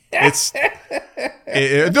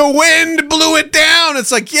 the wind blew it down.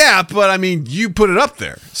 It's like, yeah, but I mean, you put it up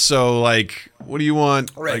there. So, like, what do you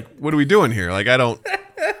want? Right. Like, what are we doing here? Like, I don't.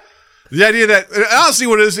 The idea that, honestly,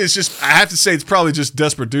 what it is, it's just, I have to say, it's probably just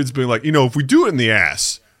desperate dudes being like, you know, if we do it in the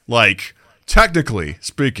ass, like, technically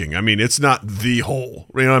speaking, I mean, it's not the hole.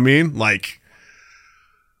 You know what I mean? Like,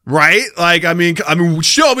 right? Like, I mean,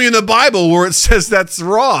 show me in the Bible where it says that's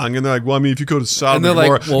wrong. And they're like, well, I mean, if you go to Sodom and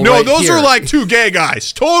Gomorrah, like, well, no, right those here. are like 2 gay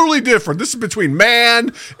guys. Totally different. This is between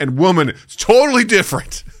man and woman. It's totally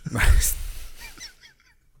different.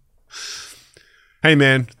 Hey,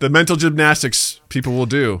 man, the mental gymnastics people will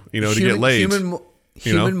do, you know, to get laid.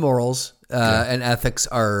 Human morals and ethics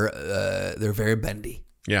are they're very bendy.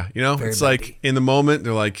 Yeah, you know, Very it's bendy. like in the moment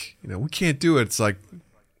they're like, you know, we can't do it. It's like,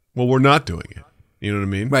 well, we're not doing it. You know what I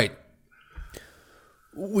mean? Right.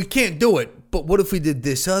 We can't do it, but what if we did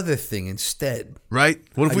this other thing instead? Right?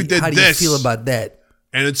 What if we did How do this? you feel about that?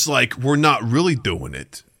 And it's like, we're not really doing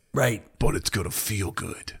it, Right. but it's going to feel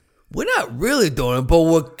good. we're not really doing it, but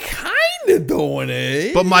we're kind of doing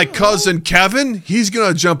it. But my cousin Kevin, he's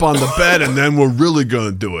going to jump on the bed and then we're really going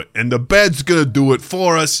to do it. And the bed's going to do it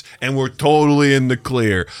for us and we're totally in the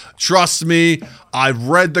clear. Trust me, I've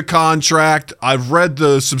read the contract. I've read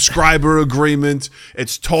the subscriber agreement.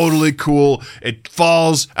 It's totally cool. It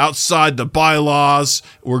falls outside the bylaws.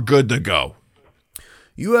 We're good to go.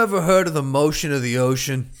 You ever heard of the motion of the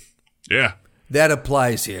ocean? Yeah. That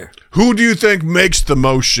applies here. Who do you think makes the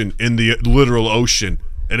motion in the literal ocean?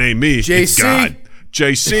 It ain't me. JC. It's God.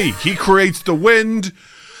 JC. He creates the wind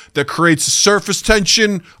that creates surface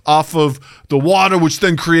tension off of the water, which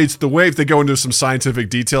then creates the wave. They go into some scientific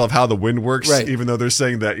detail of how the wind works, right. Even though they're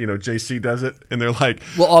saying that, JC does it. And they're like,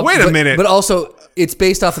 wait a minute. But also, it's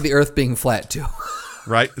based off of the Earth being flat, too.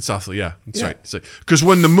 Right? It's awfully, yeah. That's right. Because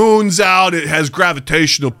when the moon's out, it has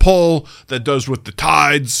gravitational pull that does with the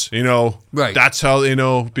tides, Right. That's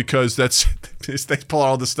how, because that's, they pull out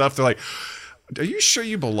all this stuff. They're like, are you sure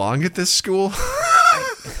you belong at this school?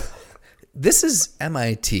 This is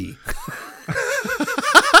MIT.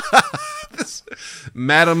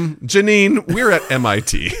 Madam Janine, we're at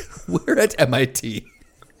MIT. We're at MIT.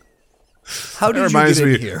 How did you get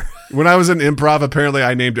in here? When I was in improv, apparently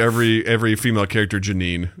I named every female character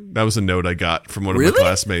Janine. That was a note I got from one of my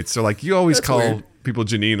classmates. They're like, you always call weird. people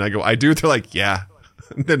Janine. I go, I do. They're like, yeah.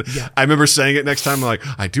 And then I remember saying it next time. I'm like,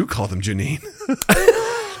 I do call them Janine.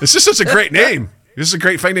 It's just such a great name. This is a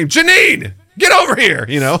great fake name. Janine, get over here.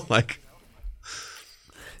 Yeah.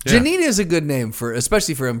 Janine is a good name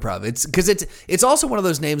especially for improv. It's because it's also one of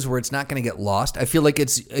those names where it's not going to get lost. I feel like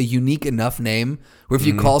it's a unique enough name where if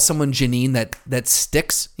you call someone Janine, that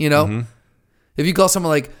sticks. Mm-hmm. If you call someone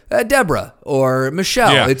like Deborah or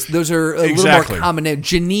Michelle, those are a little more common name.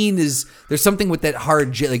 Janine there's something with that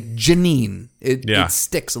hard like Janine. It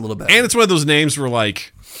sticks a little bit. And it's one of those names where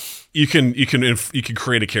like you can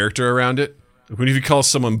create a character around it. When you call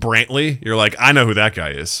someone Brantley, you're like, I know who that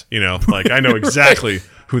guy is. Like I know exactly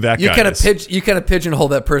who that guy is. You kind of pigeonhole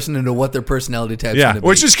that person into what their personality type is going to be.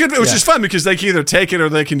 Which is good, which is fun because they can either take it or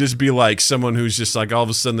they can just be like someone who's just like all of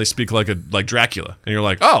a sudden they speak like Dracula, and you're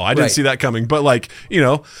like, oh, I didn't see that coming. But like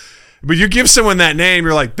but you give someone that name,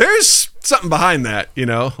 you're like, there's something behind that.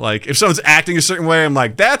 Like if someone's acting a certain way, I'm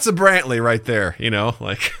like, that's a Brantley right there.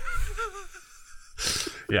 Like,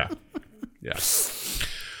 yeah.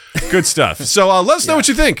 Good stuff. So let us know what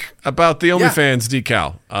you think about the OnlyFans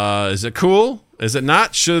decal. Is it cool? Is it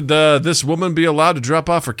not? Should this woman be allowed to drop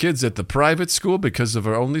off her kids at the private school because of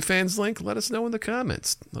her OnlyFans link? Let us know in the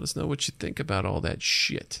comments. Let us know what you think about all that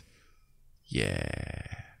shit. Yeah.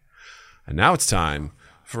 And now it's time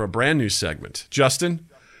for a brand new segment. Justin,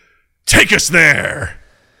 take us there.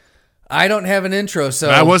 I don't have an intro, so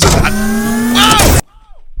I wasn't. Whoa!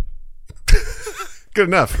 Good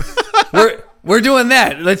enough. We're doing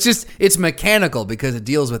that. It's mechanical because it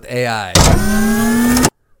deals with AI.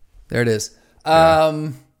 There it is.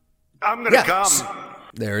 I'm gonna come.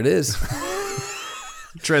 There it is.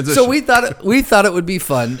 Transition. So we thought it would be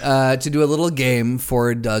fun to do a little game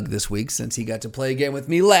for Doug this week since he got to play a game with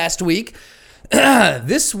me last week.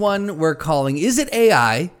 This one we're calling Is It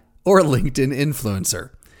AI or LinkedIn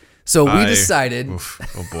Influencer? So we decided.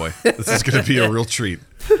 Oh boy, this is going to be a real treat.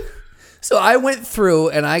 So I went through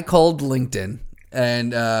and I called LinkedIn,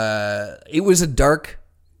 and it was a dark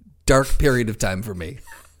period of time for me,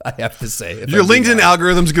 I have to say. Your LinkedIn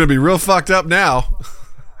algorithm's going to be real fucked up now.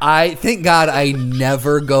 I thank God I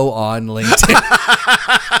never go on LinkedIn.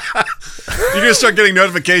 You're going to start getting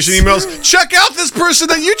notification emails. Check out this person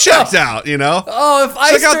that you checked out, Oh, if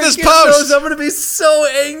I start getting those, I'm going to be so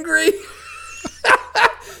angry.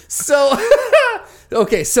 So...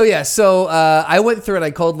 Okay, so I went through it.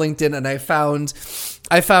 I called LinkedIn, and I found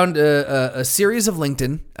a series of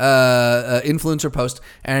LinkedIn influencer posts,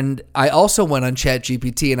 and I also went on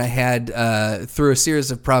ChatGPT, and I had through a series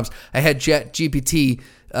of prompts, I had ChatGPT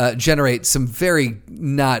generate some very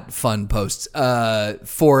not fun posts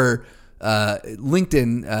for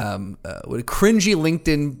LinkedIn, cringy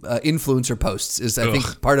LinkedIn influencer posts is I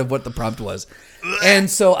think part of what the prompt was, and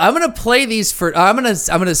so I'm gonna play these for.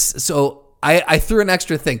 So. I threw an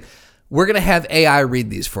extra thing. We're going to have AI read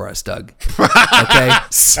these for us, Doug. Okay?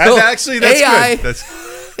 So that's AI, good. That's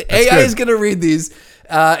AI good. is going to read these.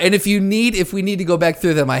 And if we need to go back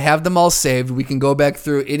through them, I have them all saved. We can go back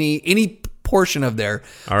through any portion of there.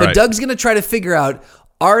 All but right. Doug's going to try to figure out,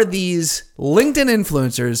 are these LinkedIn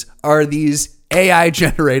influencers, are these AI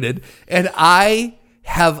generated? And I'm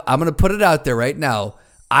going to put it out there right now.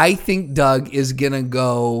 I think Doug is going to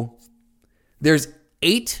go, there's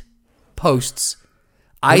 8 posts.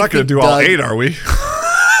 We're not going to do all 8, are we?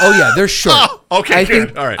 Oh yeah, they're short. Oh, okay,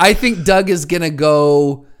 good. All right. I think Doug is going to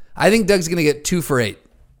go I think Doug's going to get 2 for 8.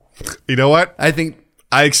 You know what? I think.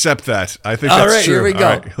 I accept that. I think All that's right, true. here we go.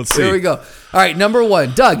 All right, let's see. Here we go. All right, number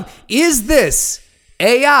 1. Doug, is this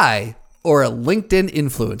AI or a LinkedIn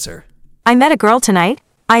influencer? I met a girl tonight.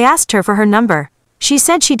 I asked her for her number. She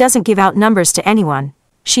said she doesn't give out numbers to anyone.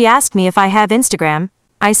 She asked me if I have Instagram.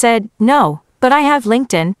 I said, no, but I have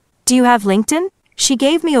LinkedIn. Do you have LinkedIn? She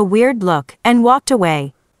gave me a weird look and walked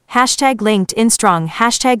away. Hashtag LinkedIn strong.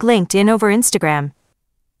 Hashtag LinkedIn over Instagram.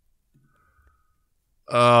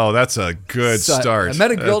 Oh, that's a good start. I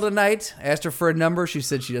met a girl tonight. I asked her for a number. She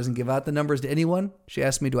said she doesn't give out the numbers to anyone. She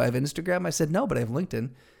asked me, do I have Instagram? I said, no, but I have LinkedIn.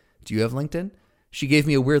 Do you have LinkedIn? She gave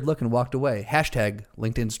me a weird look and walked away. Hashtag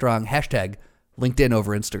LinkedIn strong. Hashtag LinkedIn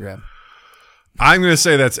over Instagram. I'm going to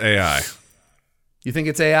say that's AI. You think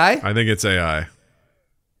it's AI? I think it's AI.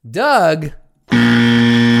 Doug,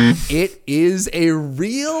 it is a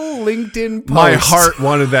real LinkedIn post. My heart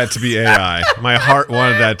wanted that to be AI. My heart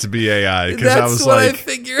wanted that to be AI because I was what like, I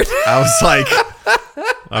figured. I was like,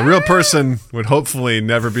 a real person would hopefully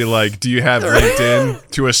never be like, "Do you have LinkedIn?"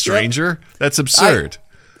 to a stranger. That's absurd.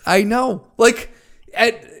 I know. Like,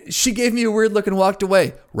 she gave me a weird look and walked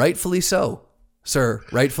away. Rightfully so, sir.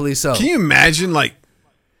 Rightfully so. Can you imagine, like,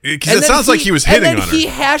 because it sounds like he was hitting on her. And then he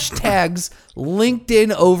hashtags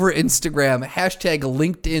LinkedIn over Instagram. Hashtag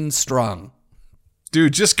LinkedIn strong.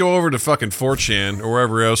 Dude, just go over to fucking 4chan or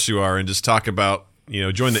wherever else you are and just talk about,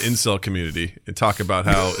 join the incel community and talk about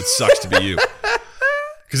how it sucks to be you.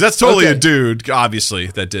 Because that's totally a dude, obviously,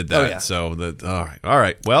 that did that. Oh, yeah. So, all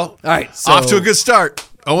right. Well, so off to a good start.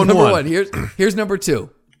 0-1. Number 1. Here's number 2.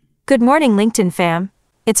 Good morning, LinkedIn fam.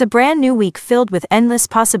 It's a brand new week filled with endless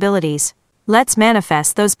possibilities. Let's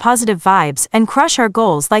manifest those positive vibes and crush our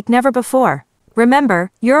goals like never before.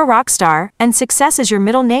 Remember, you're a rock star, and success is your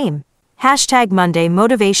middle name. Hashtag Monday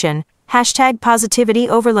motivation. Hashtag positivity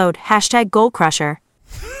overload. Hashtag goal crusher.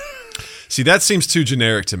 See, that seems too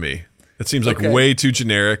generic to me. It seems like way too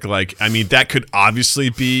generic. Like, I mean, that could obviously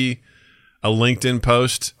be a LinkedIn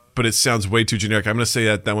post, but it sounds way too generic. I'm going to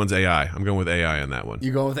say that one's AI. I'm going with AI on that one.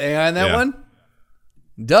 You going with AI on that one?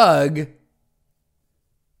 Doug.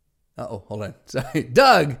 Hold on. Sorry.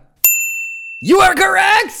 Doug, you are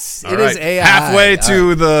correct. It is AI. Halfway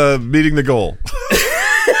to the meeting the goal.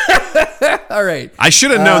 All right. I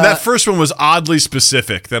should have known that first one was oddly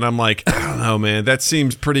specific. Then I'm like, I don't know, man. That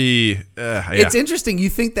seems pretty. It's interesting. You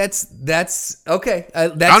think that's okay?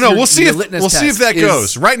 That's I don't know. We'll see if that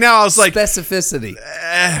goes. Right now, I was like specificity.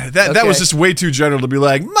 That was just way too general to be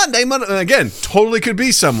like Monday. And again, totally could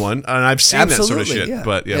be someone, and I've seen that sort of shit. Yeah.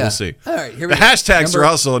 But we'll see. All right. Here the we go. hashtags are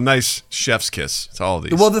also a nice chef's kiss to all of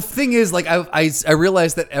these. Well, the thing is, like, I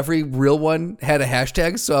realized that every real one had a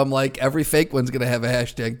hashtag, so I'm like, every fake one's gonna have a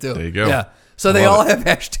hashtag too. There you go. Yeah. So they all have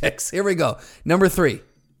hashtags. Here we go. Number 3.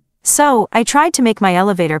 So, I tried to make my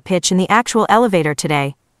elevator pitch in the actual elevator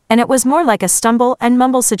today, and it was more like a stumble and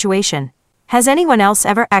mumble situation. Has anyone else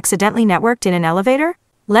ever accidentally networked in an elevator?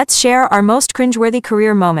 Let's share our most cringeworthy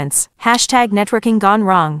career moments. Hashtag networking gone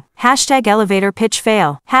wrong. Hashtag elevator pitch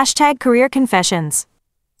fail. Hashtag career confessions.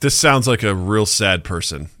 This sounds like a real sad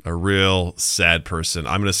person. A real sad person.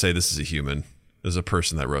 I'm going to say this is a human. There's a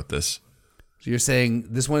person that wrote this. So you're saying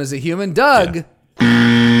this one is a human? Doug. Yeah.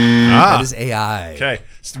 That is AI. Okay.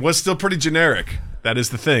 It was still pretty generic. That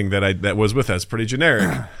is the thing that was with us. Pretty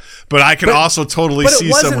generic. But I can also totally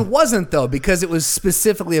see But it wasn't though, because it was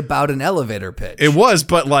specifically about an elevator pitch. It was,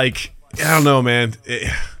 but like, I don't know, man.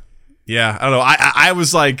 I don't know. I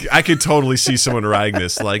was like, I could totally see someone writing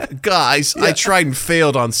this. Like, guys, I tried and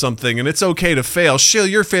failed on something, and it's okay to fail. Share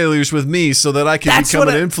your failires with me so that I can become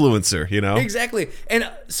an influencer, Exactly.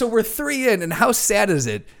 And so we're 3 in, and how sad is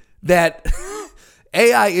it that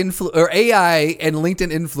AI and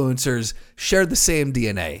LinkedIn influencers share the same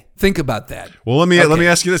DNA? Think about that. Well, let me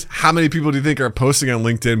ask you this. How many people do you think are posting on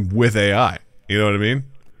LinkedIn with AI? You know what I mean?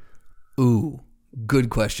 Ooh, good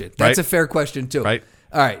question. That's a fair question, too. Right.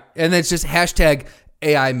 All right. And it's just hashtag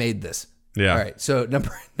AI made this. Yeah. All right. So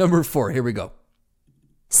number 4. Here we go.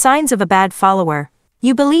 Signs of a bad follower.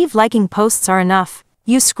 You believe liking posts are enough.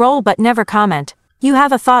 You scroll but never comment. You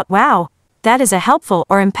have a thought, wow, that is a helpful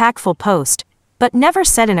or impactful post, but never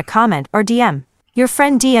said in a comment or DM. Your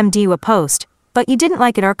friend DM'd you a post, but you didn't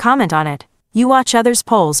like it or comment on it. You watch others'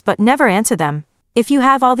 polls but never answer them. If you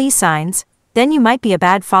have all these signs, then you might be a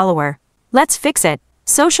bad follower. Let's fix it.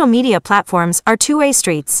 Social media platforms are two-way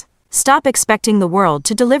streets. Stop expecting the world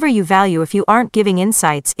to deliver you value if you aren't giving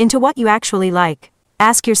insights into what you actually like.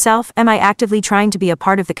 Ask yourself, am I actively trying to be a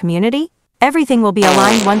part of the community? Everything will be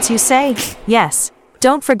aligned once you say yes.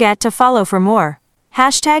 Don't forget to follow for more.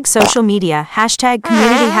 Hashtag social media, hashtag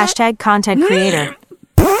community, hashtag content creator.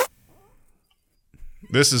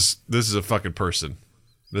 This is a fucking person.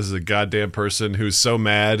 This is a goddamn person who's so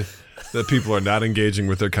mad that people are not engaging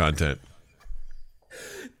with their content.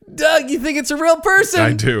 Doug, you think it's a real person?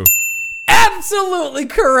 I do. Absolutely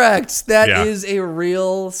correct. That is a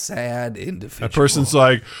real sad individual. That person's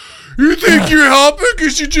like, you think you're helping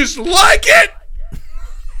because you just like it?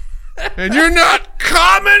 And you're not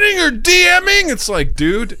commenting or DMing? It's like,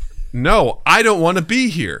 dude, no, I don't want to be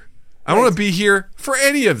here. I don't want to be here for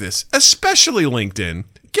any of this, especially LinkedIn.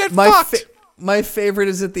 Get fucked. My favorite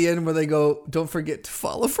is at the end where they go, don't forget to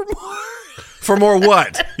follow for more. For more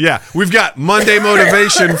what? Yeah, we've got Monday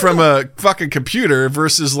motivation from a fucking computer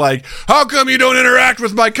versus like, how come you don't interact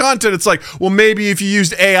with my content? It's like, well, maybe if you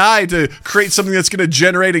used AI to create something that's going to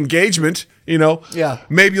generate engagement,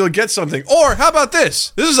 maybe you'll get something. Or how about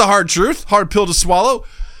this? This is a hard truth, hard pill to swallow.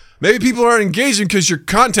 Maybe people aren't engaging because your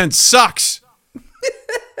content sucks.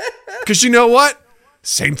 Because you know what?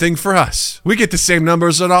 Same thing for us. We get the same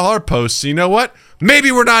numbers on all our posts. You know what?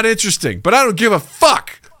 Maybe we're not interesting, but I don't give a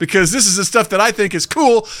fuck. Because this is the stuff that I think is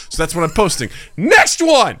cool, so that's what I'm posting. Next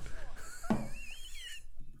one!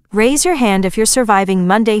 Raise your hand if you're surviving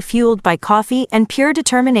Monday fueled by coffee and pure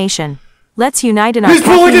determination. Let's unite in our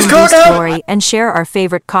caffeine-induced glory and share our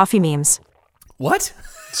favorite coffee memes. What?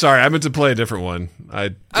 Sorry, I meant to play a different one.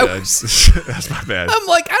 That's my bad. I'm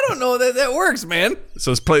like, I don't know that works, man. So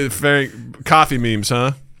let's play coffee memes,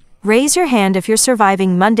 huh? Raise your hand if you're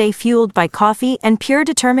surviving Monday fueled by coffee and pure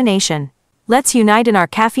determination. Let's unite in our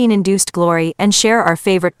caffeine-induced glory and share our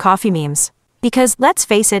favorite coffee memes. Because, let's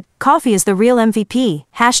face it, coffee is the real MVP.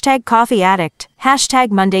 Hashtag coffee addict.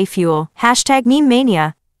 Hashtag Monday fuel. Hashtag meme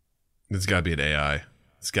mania. It's got to be an AI.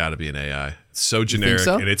 It's got to be an AI. It's so generic,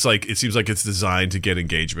 so? And it's like it seems like it's designed to get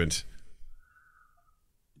engagement.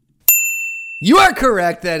 You are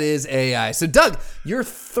correct. That is AI. So, Doug, you're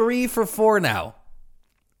 3 for 4 now.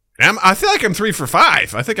 I feel like I'm 3 for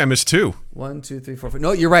 5. I think I missed 2. 1, 2, 3, 4, 5.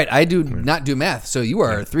 No, you're right. I do not do math. So you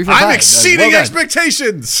are 3 for 5. I'm exceeding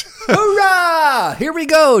expectations. Hurrah! Here we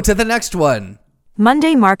go to the next one.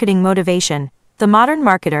 Monday marketing motivation. The modern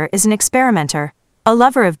marketer is an experimenter, a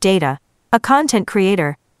lover of data, a content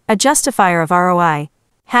creator, a justifier of ROI.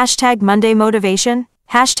 Hashtag Monday motivation.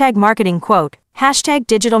 Hashtag marketing quote. Hashtag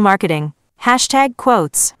digital marketing. Hashtag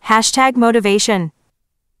quotes. Hashtag motivation.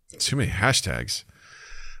 Too many hashtags.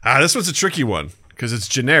 This one's a tricky one because it's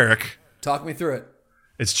generic. Talk me through it.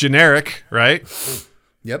 It's generic, right?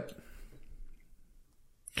 Yep.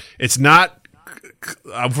 It's not,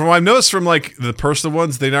 from what I've noticed from like the personal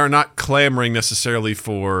ones, they are not clamoring necessarily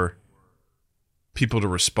for people to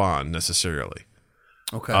respond necessarily.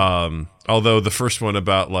 Okay. Although the first one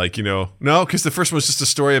about like, no, because the first one was just a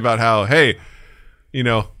story about how, hey, you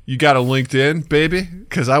got a LinkedIn, baby,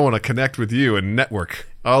 because I want to connect with you and network.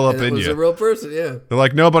 All up in you. It was a real person, yeah. They're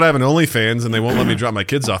like, no, but I have an OnlyFans and they won't let me drop my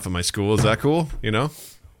kids off at my school. Is that cool?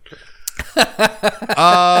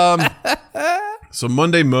 So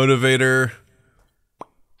Monday motivator.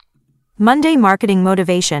 Monday marketing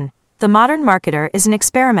motivation. The modern marketer is an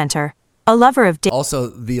experimenter, a lover of data. Also,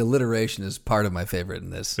 the alliteration is part of my favorite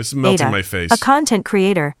in this. It's melting my face. A content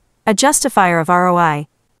creator, a justifier of ROI.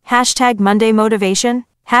 Hashtag Monday motivation.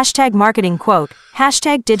 Hashtag marketing quote.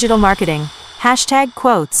 Hashtag digital marketing. Hashtag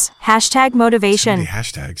quotes. Hashtag motivation. So many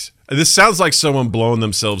hashtags. This sounds like someone blowing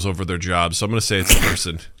themselves over their job, so I'm going to say it's a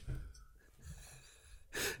person.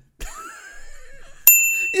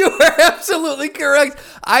 You are absolutely correct.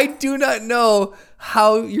 I do not know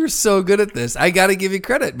how you're so good at this. I got to give you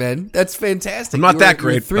credit, man. That's fantastic. I'm not that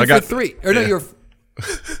great. 3 for 3. Or no, you're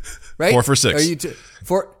right. 4 for 6. Are you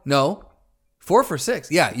 4? 4 for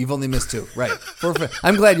 6. Yeah, you've only missed 2. Right. 4 for.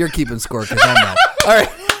 I'm glad you're keeping score because I'm not. All right.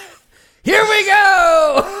 Here we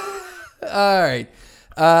go. All right.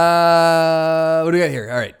 What do we got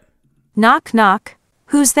here? All right. Knock, knock.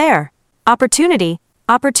 Who's there? Opportunity.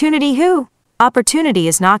 Opportunity who? Opportunity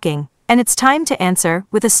is knocking, and it's time to answer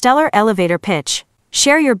with a stellar elevator pitch.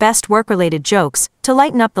 Share your best work-related jokes to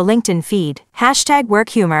lighten up the LinkedIn feed. Hashtag work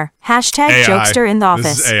humor. Hashtag AI. jokester in the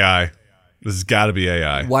office. This is AI. This has got to be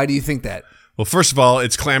AI. Why do you think that? Well, first of all,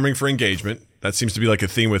 it's clamoring for engagement. That seems to be like a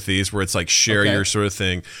theme with these, where it's like share your sort of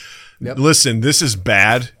thing. Yep. Listen, this is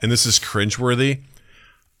bad and this is cringeworthy.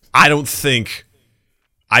 I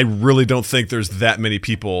really don't think there's that many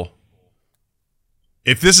people.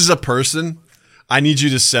 If this is a person, I need you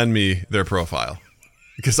to send me their profile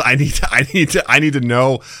because I need to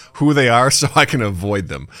know who they are so I can avoid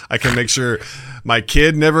them. I can make sure my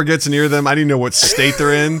kid never gets near them. I need to know what state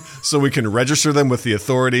they're in so we can register them with the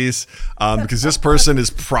authorities because this person is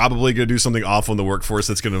probably going to do something awful in the workforce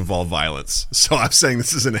that's going to involve violence. So I'm saying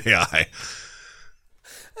this is an AI.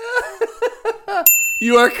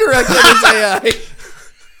 You are correct. It is AI.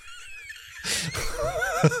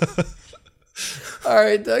 All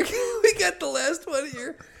right, Doug. We got the last one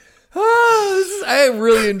here. Oh, I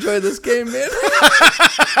really enjoyed this game, man.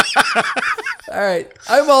 All right.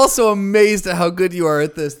 I'm also amazed at how good you are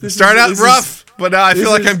at this. Start out rough, but I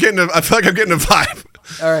feel like I'm getting a vibe.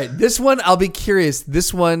 All right. This one, I'll be curious.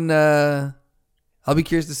 I'll be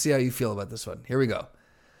curious to see how you feel about this one. Here we go.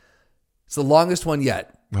 It's the longest one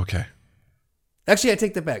yet. Okay. Actually, I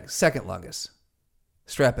take that back. Second longest.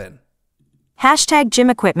 Strap in. Hashtag gym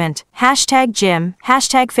equipment. Hashtag gym.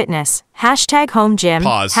 Hashtag fitness. Hashtag home gym.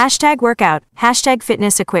 Pause. Hashtag workout. Hashtag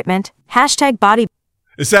fitness equipment. Hashtag body.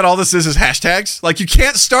 Is that all this is hashtags? Like, you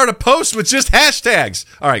can't start a post with just hashtags.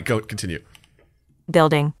 All right, go continue.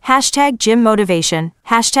 Building. Hashtag gym motivation.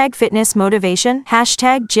 Hashtag fitness motivation.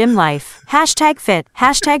 Hashtag gym life. Hashtag fit.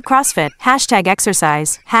 Hashtag CrossFit. Hashtag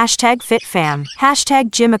exercise. Hashtag fit fam.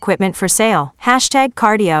 Hashtag gym equipment for sale. Hashtag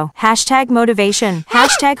cardio. Hashtag motivation.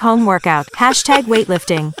 Hashtag home workout. Hashtag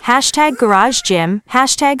weightlifting. Hashtag garage gym.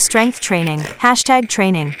 Hashtag strength training. Hashtag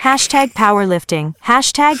training. Hashtag powerlifting.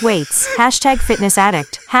 Hashtag weights. Hashtag fitness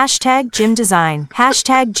addict. Hashtag gym design.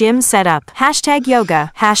 Hashtag gym setup. Hashtag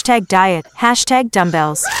yoga. Hashtag diet. Hashtag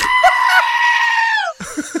dumbbells.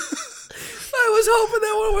 I was hoping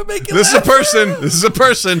that one would make you This is a person. This is a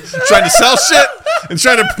person trying to sell shit and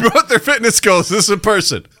trying to promote their fitness goals. This is a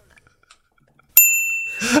person.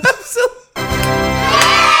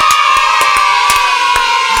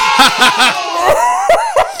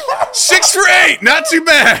 Six for 8. Not too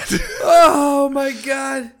bad. Oh, my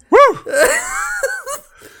God. Woo.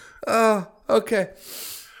 Oh, okay.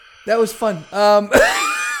 That was fun.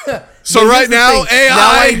 So right now, AI, now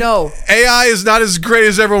I know. AI is not as great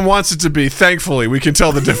as everyone wants it to be. Thankfully, we can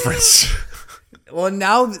tell the difference. Well,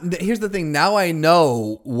 now here's the thing. Now I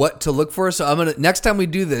know what to look for. So next time we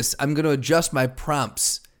do this, I'm gonna adjust my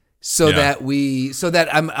prompts that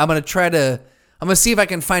I'm gonna see if I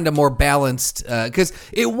can find a more balanced. Because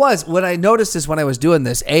what I noticed is when I was doing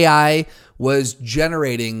this, AI was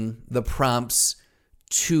generating the prompts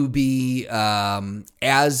to be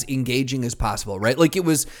as engaging as possible, right? Like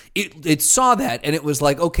it saw that and it was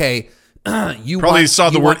like, okay, you saw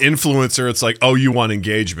the word influencer. It's like, oh, you want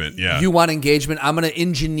engagement. Yeah. You want engagement. I'm going to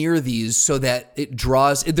engineer these so that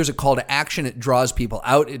there's a call to action. It draws people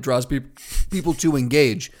out. It draws people to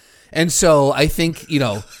engage. And so I think,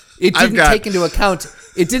 it didn't take into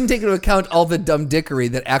account all the dumb dickery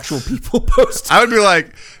that actual people post. I would be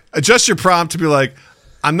like, adjust your prompt to be like,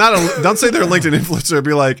 don't say they're a LinkedIn influencer.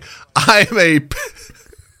 Be like, I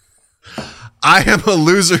am a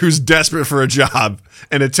loser who's desperate for a job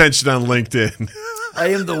and attention on LinkedIn. I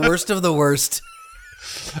am the worst of the worst.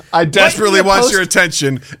 I desperately want your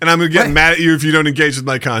attention, and I'm going to get mad at you if you don't engage with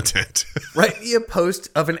my content. Write me a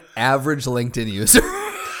post of an average LinkedIn user.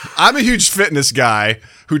 I'm a huge fitness guy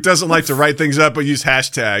who doesn't like to write things up but use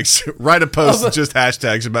hashtags. Write a post with just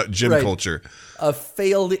hashtags about gym culture. A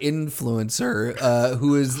failed influencer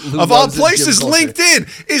who of all places,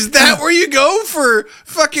 LinkedIn. Is that where you go for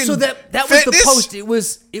fucking? So that fitness? Was the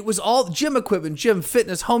post. It was all gym equipment, gym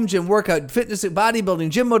fitness, home gym workout, fitness bodybuilding,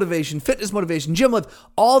 gym motivation, fitness motivation, gym life,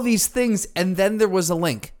 all these things, and then there was a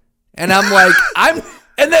link, and I'm like,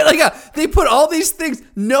 and then they put all these things,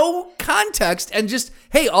 no context, and just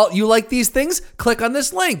hey, you like these things? Click on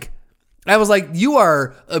this link. I was like, you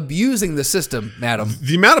are abusing the system, madam.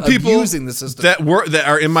 The amount of people abusing the system that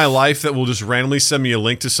are in my life that will just randomly send me a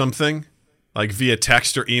link to something, like via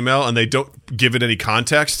text or email, and they don't give it any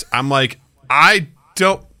context. I'm like, I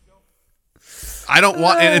don't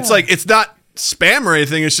want, and it's like, it's not spam or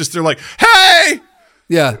anything. It's just, they're like, hey,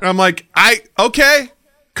 yeah. And I'm like, okay,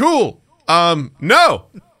 cool. No,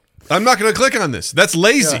 I'm not going to click on this. That's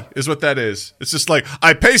lazy is what that is. It's just like,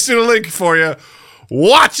 I pasted a link for you.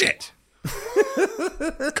 Watch it.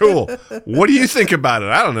 Cool. What do you think about it?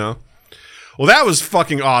 I don't know. Well, that was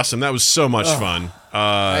fucking awesome. That was so much fun.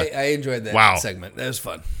 I enjoyed that segment. That was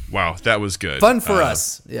fun. Wow, that was good. Fun for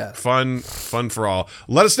us. Yeah. Fun for all.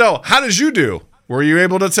 Let us know. How did you do? Were you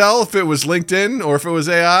able to tell if it was LinkedIn or if it was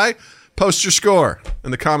AI? Post your score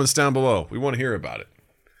in the comments down below. We want to hear about it.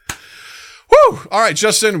 Woo! All right,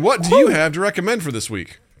 Justin, what do you have to recommend for this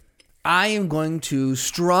week? I am going to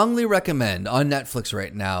strongly recommend on Netflix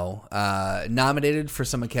right now, nominated for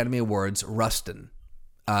some Academy Awards, Rustin,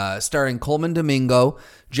 starring Coleman Domingo,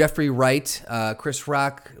 Jeffrey Wright, Chris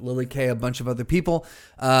Rock, Lily Kay, a bunch of other people.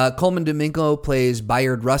 Coleman Domingo plays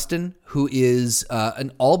Bayard Rustin, who is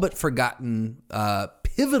an all but forgotten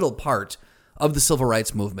pivotal part of the civil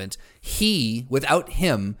rights movement. Without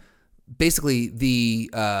him, basically the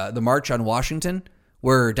March on Washington,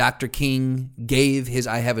 where Dr. King gave his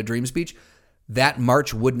I Have a Dream speech, that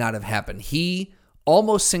march would not have happened. He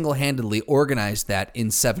almost single-handedly organized that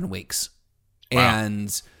in 7 weeks. Wow.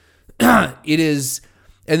 And it is...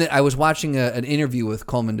 And then I was watching an interview with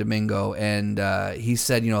Coleman Domingo, and he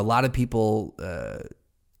said, a lot of people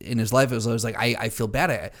in his life, it was like, I feel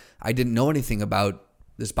bad. I didn't know anything about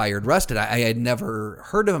this Bayard Rustin. I had never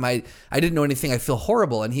heard of him. I didn't know anything. I feel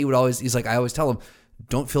horrible. And he's like, I always tell him,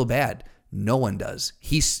 don't feel bad. No one does.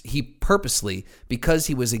 He purposely, because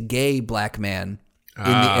he was a gay black man in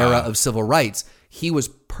the era of civil rights, he was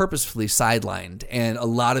purposefully sidelined, and a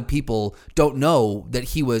lot of people don't know that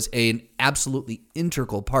he was an absolutely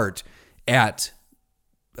integral part at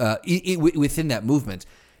within that movement.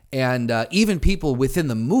 And even people within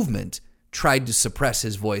the movement tried to suppress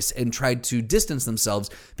his voice and tried to distance themselves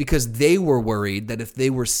because they were worried that if they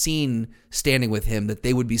were seen standing with him, that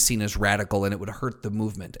they would be seen as radical and it would hurt the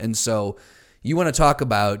movement. And so you want to talk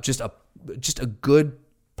about just a good,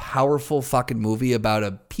 powerful fucking movie about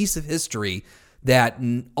a piece of history that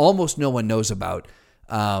almost no one knows about.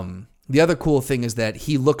 The other cool thing is that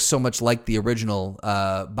he looks so much like the original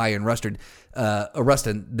Bayard Rustin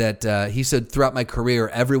that he said throughout my career,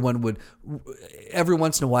 every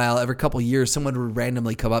once in a while, every couple of years, someone would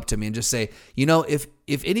randomly come up to me and just say,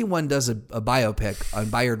 if anyone does a biopic on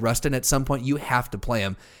Bayard Rustin at some point, you have to play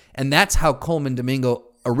him. And that's how Coleman Domingo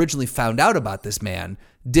originally found out about this man,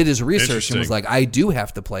 did his research and was like, I do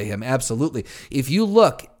have to play him. Absolutely. If you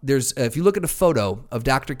look at a photo of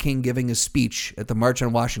Dr. King giving a speech at the March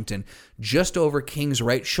on Washington, just over King's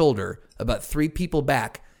right shoulder, about 3 people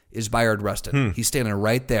back, is Bayard Rustin. He's standing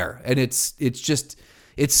right there. And it's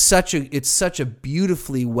such a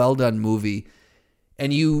beautifully well done movie.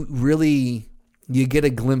 And you get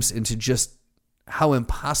a glimpse into just how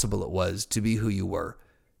impossible it was to be who you were.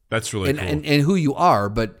 That's really cool. And who you are,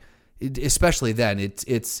 but especially then,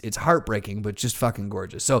 it's heartbreaking, but just fucking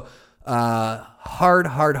gorgeous. So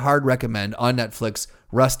hard recommend on Netflix,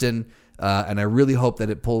 Rustin, and I really hope that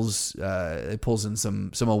it pulls in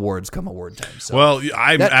some awards come award time. So well,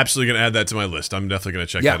 I'm absolutely going to add that to my list. I'm definitely going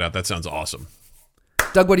to check that out. That sounds awesome.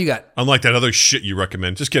 Doug, what do you got? Unlike that other shit you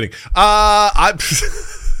recommend. Just kidding.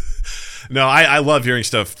 No, I love hearing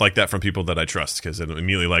stuff like that from people that I trust because I'm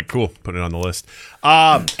immediately like, cool, put it on the list.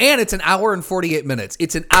 And it's an hour and 48 minutes.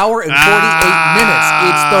 It's an hour and 48 minutes.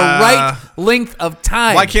 It's the right length of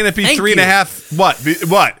time. Why can't it be 3.5?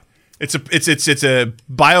 What? It's a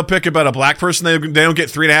biopic about a black person. They don't get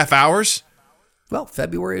 3.5 hours. Well,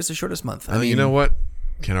 February is the shortest month. I mean, you know what?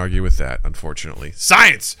 Can't argue with that, unfortunately.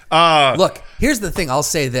 Science. Look, here's the thing. I'll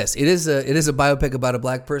say this: it is a biopic about a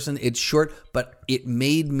black person. It's short, but it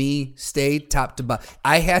made me stay top to bottom.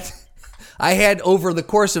 I had over the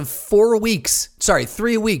course of 3 weeks,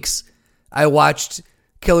 I watched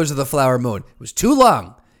Killers of the Flower Moon. It was too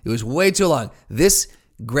long. It was way too long. This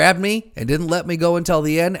grabbed me and didn't let me go until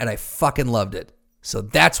the end, and I fucking loved it. So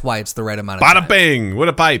that's why it's the right amount of time. Bada bing! What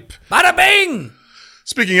a pipe! Bada bing!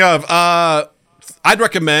 Speaking of, I'd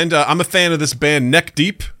recommend, I'm a fan of this band Neck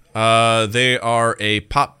Deep. They are a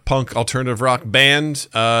pop punk alternative rock band.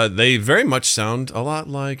 They very much sound a lot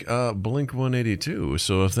like Blink 182.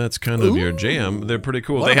 So if that's kind of your jam, they're pretty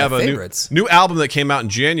cool. They have a new album that came out in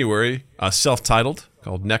January, self-titled,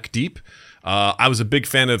 called Neck Deep. I was a big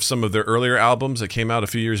fan of some of their earlier albums that came out a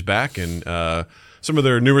few years back, and some of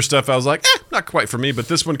their newer stuff, I was like, not quite for me, but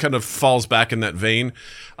this one kind of falls back in that vein.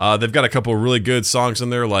 They've got a couple of really good songs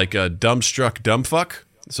in there, like Dumbstruck Dumbfuck.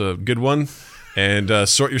 It's a good one. And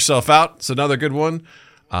Sort Yourself Out. It's another good one.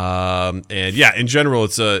 And yeah, in general,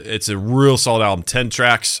 it's a real solid album. 10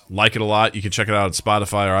 tracks, like it a lot. You can check it out on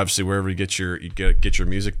Spotify or obviously wherever you get your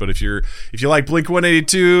music. But if you like Blink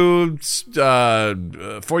 182,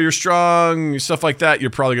 4 Year Strong, stuff like that, you're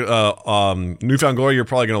probably gonna Newfound Glory. You're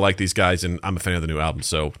probably gonna like these guys, and I'm a fan of the new album,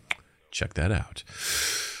 so check that out.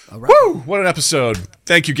 All right. Woo! What an episode.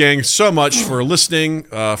 Thank you, gang, so much for listening,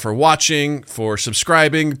 for watching, for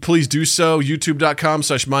subscribing. Please do so.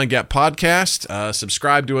 YouTube.com/MindGapPodcast.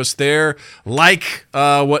 Subscribe to us there.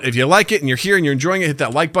 If you like it and you're here and you're enjoying it, hit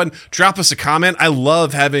that like button. Drop us a comment. I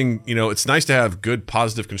love having, it's nice to have good,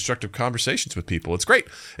 positive, constructive conversations with people. It's great.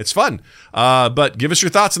 It's fun. But give us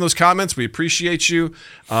your thoughts in those comments. We appreciate you.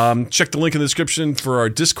 Check the link in the description for our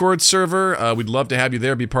Discord server. We'd love to have you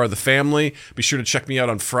there. Be part of the family. Be sure to check me out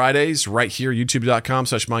on Fridays right here,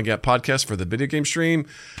 youtube.com/MindGapPodcast for the video game stream.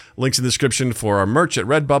 Links in the description for our merch at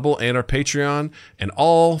Redbubble and our Patreon. And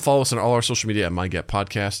follow us on all our social media at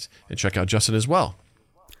MindGapPodcast. And check out Justin as well.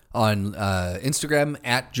 On Instagram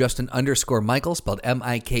at Justin_Michael, spelled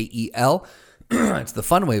Mikel. It's the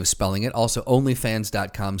fun way of spelling it. Also,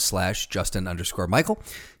 OnlyFans.com/Justin_Michael.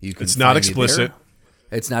 It's not explicit.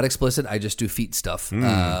 It's not explicit. I just do feet stuff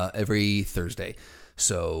every Thursday.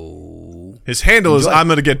 So his handle enjoy. is I'm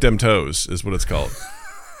gonna get them toes is what it's called.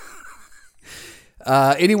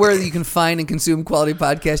 Anywhere that you can find and consume quality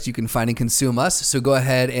podcasts, you can find and consume us. So go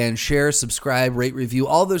ahead and share, subscribe, rate, review,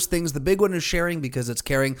 all those things. The big one is sharing because it's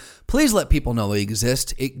caring. Please let people know we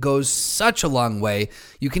exist. It goes such a long way.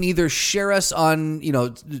 You can either share us on,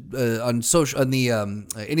 on social, on the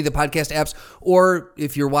any of the podcast apps, or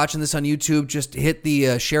if you're watching this on YouTube, just hit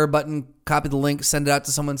the share button, copy the link, send it out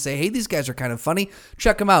to someone, say, hey, these guys are kind of funny.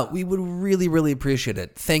 Check them out. We would really, really appreciate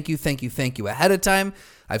it. Thank you ahead of time.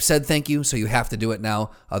 I've said thank you, so you have to do it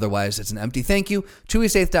now. Otherwise, it's an empty thank you.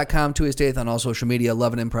 2east8th.com, 2east8th on all social media,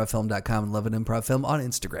 loveanimprovfilm.com, and loveanimprovfilm on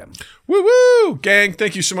Instagram. Woo-woo! Gang,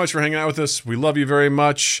 thank you so much for hanging out with us. We love you very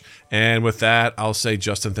much. And with that, I'll say,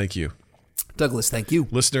 Justin, thank you. Douglas, thank you.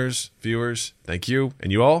 Listeners, viewers, thank you.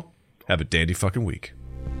 And you all, have a dandy fucking week.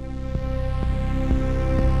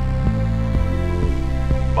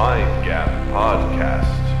 Mind Gap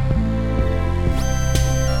Podcast.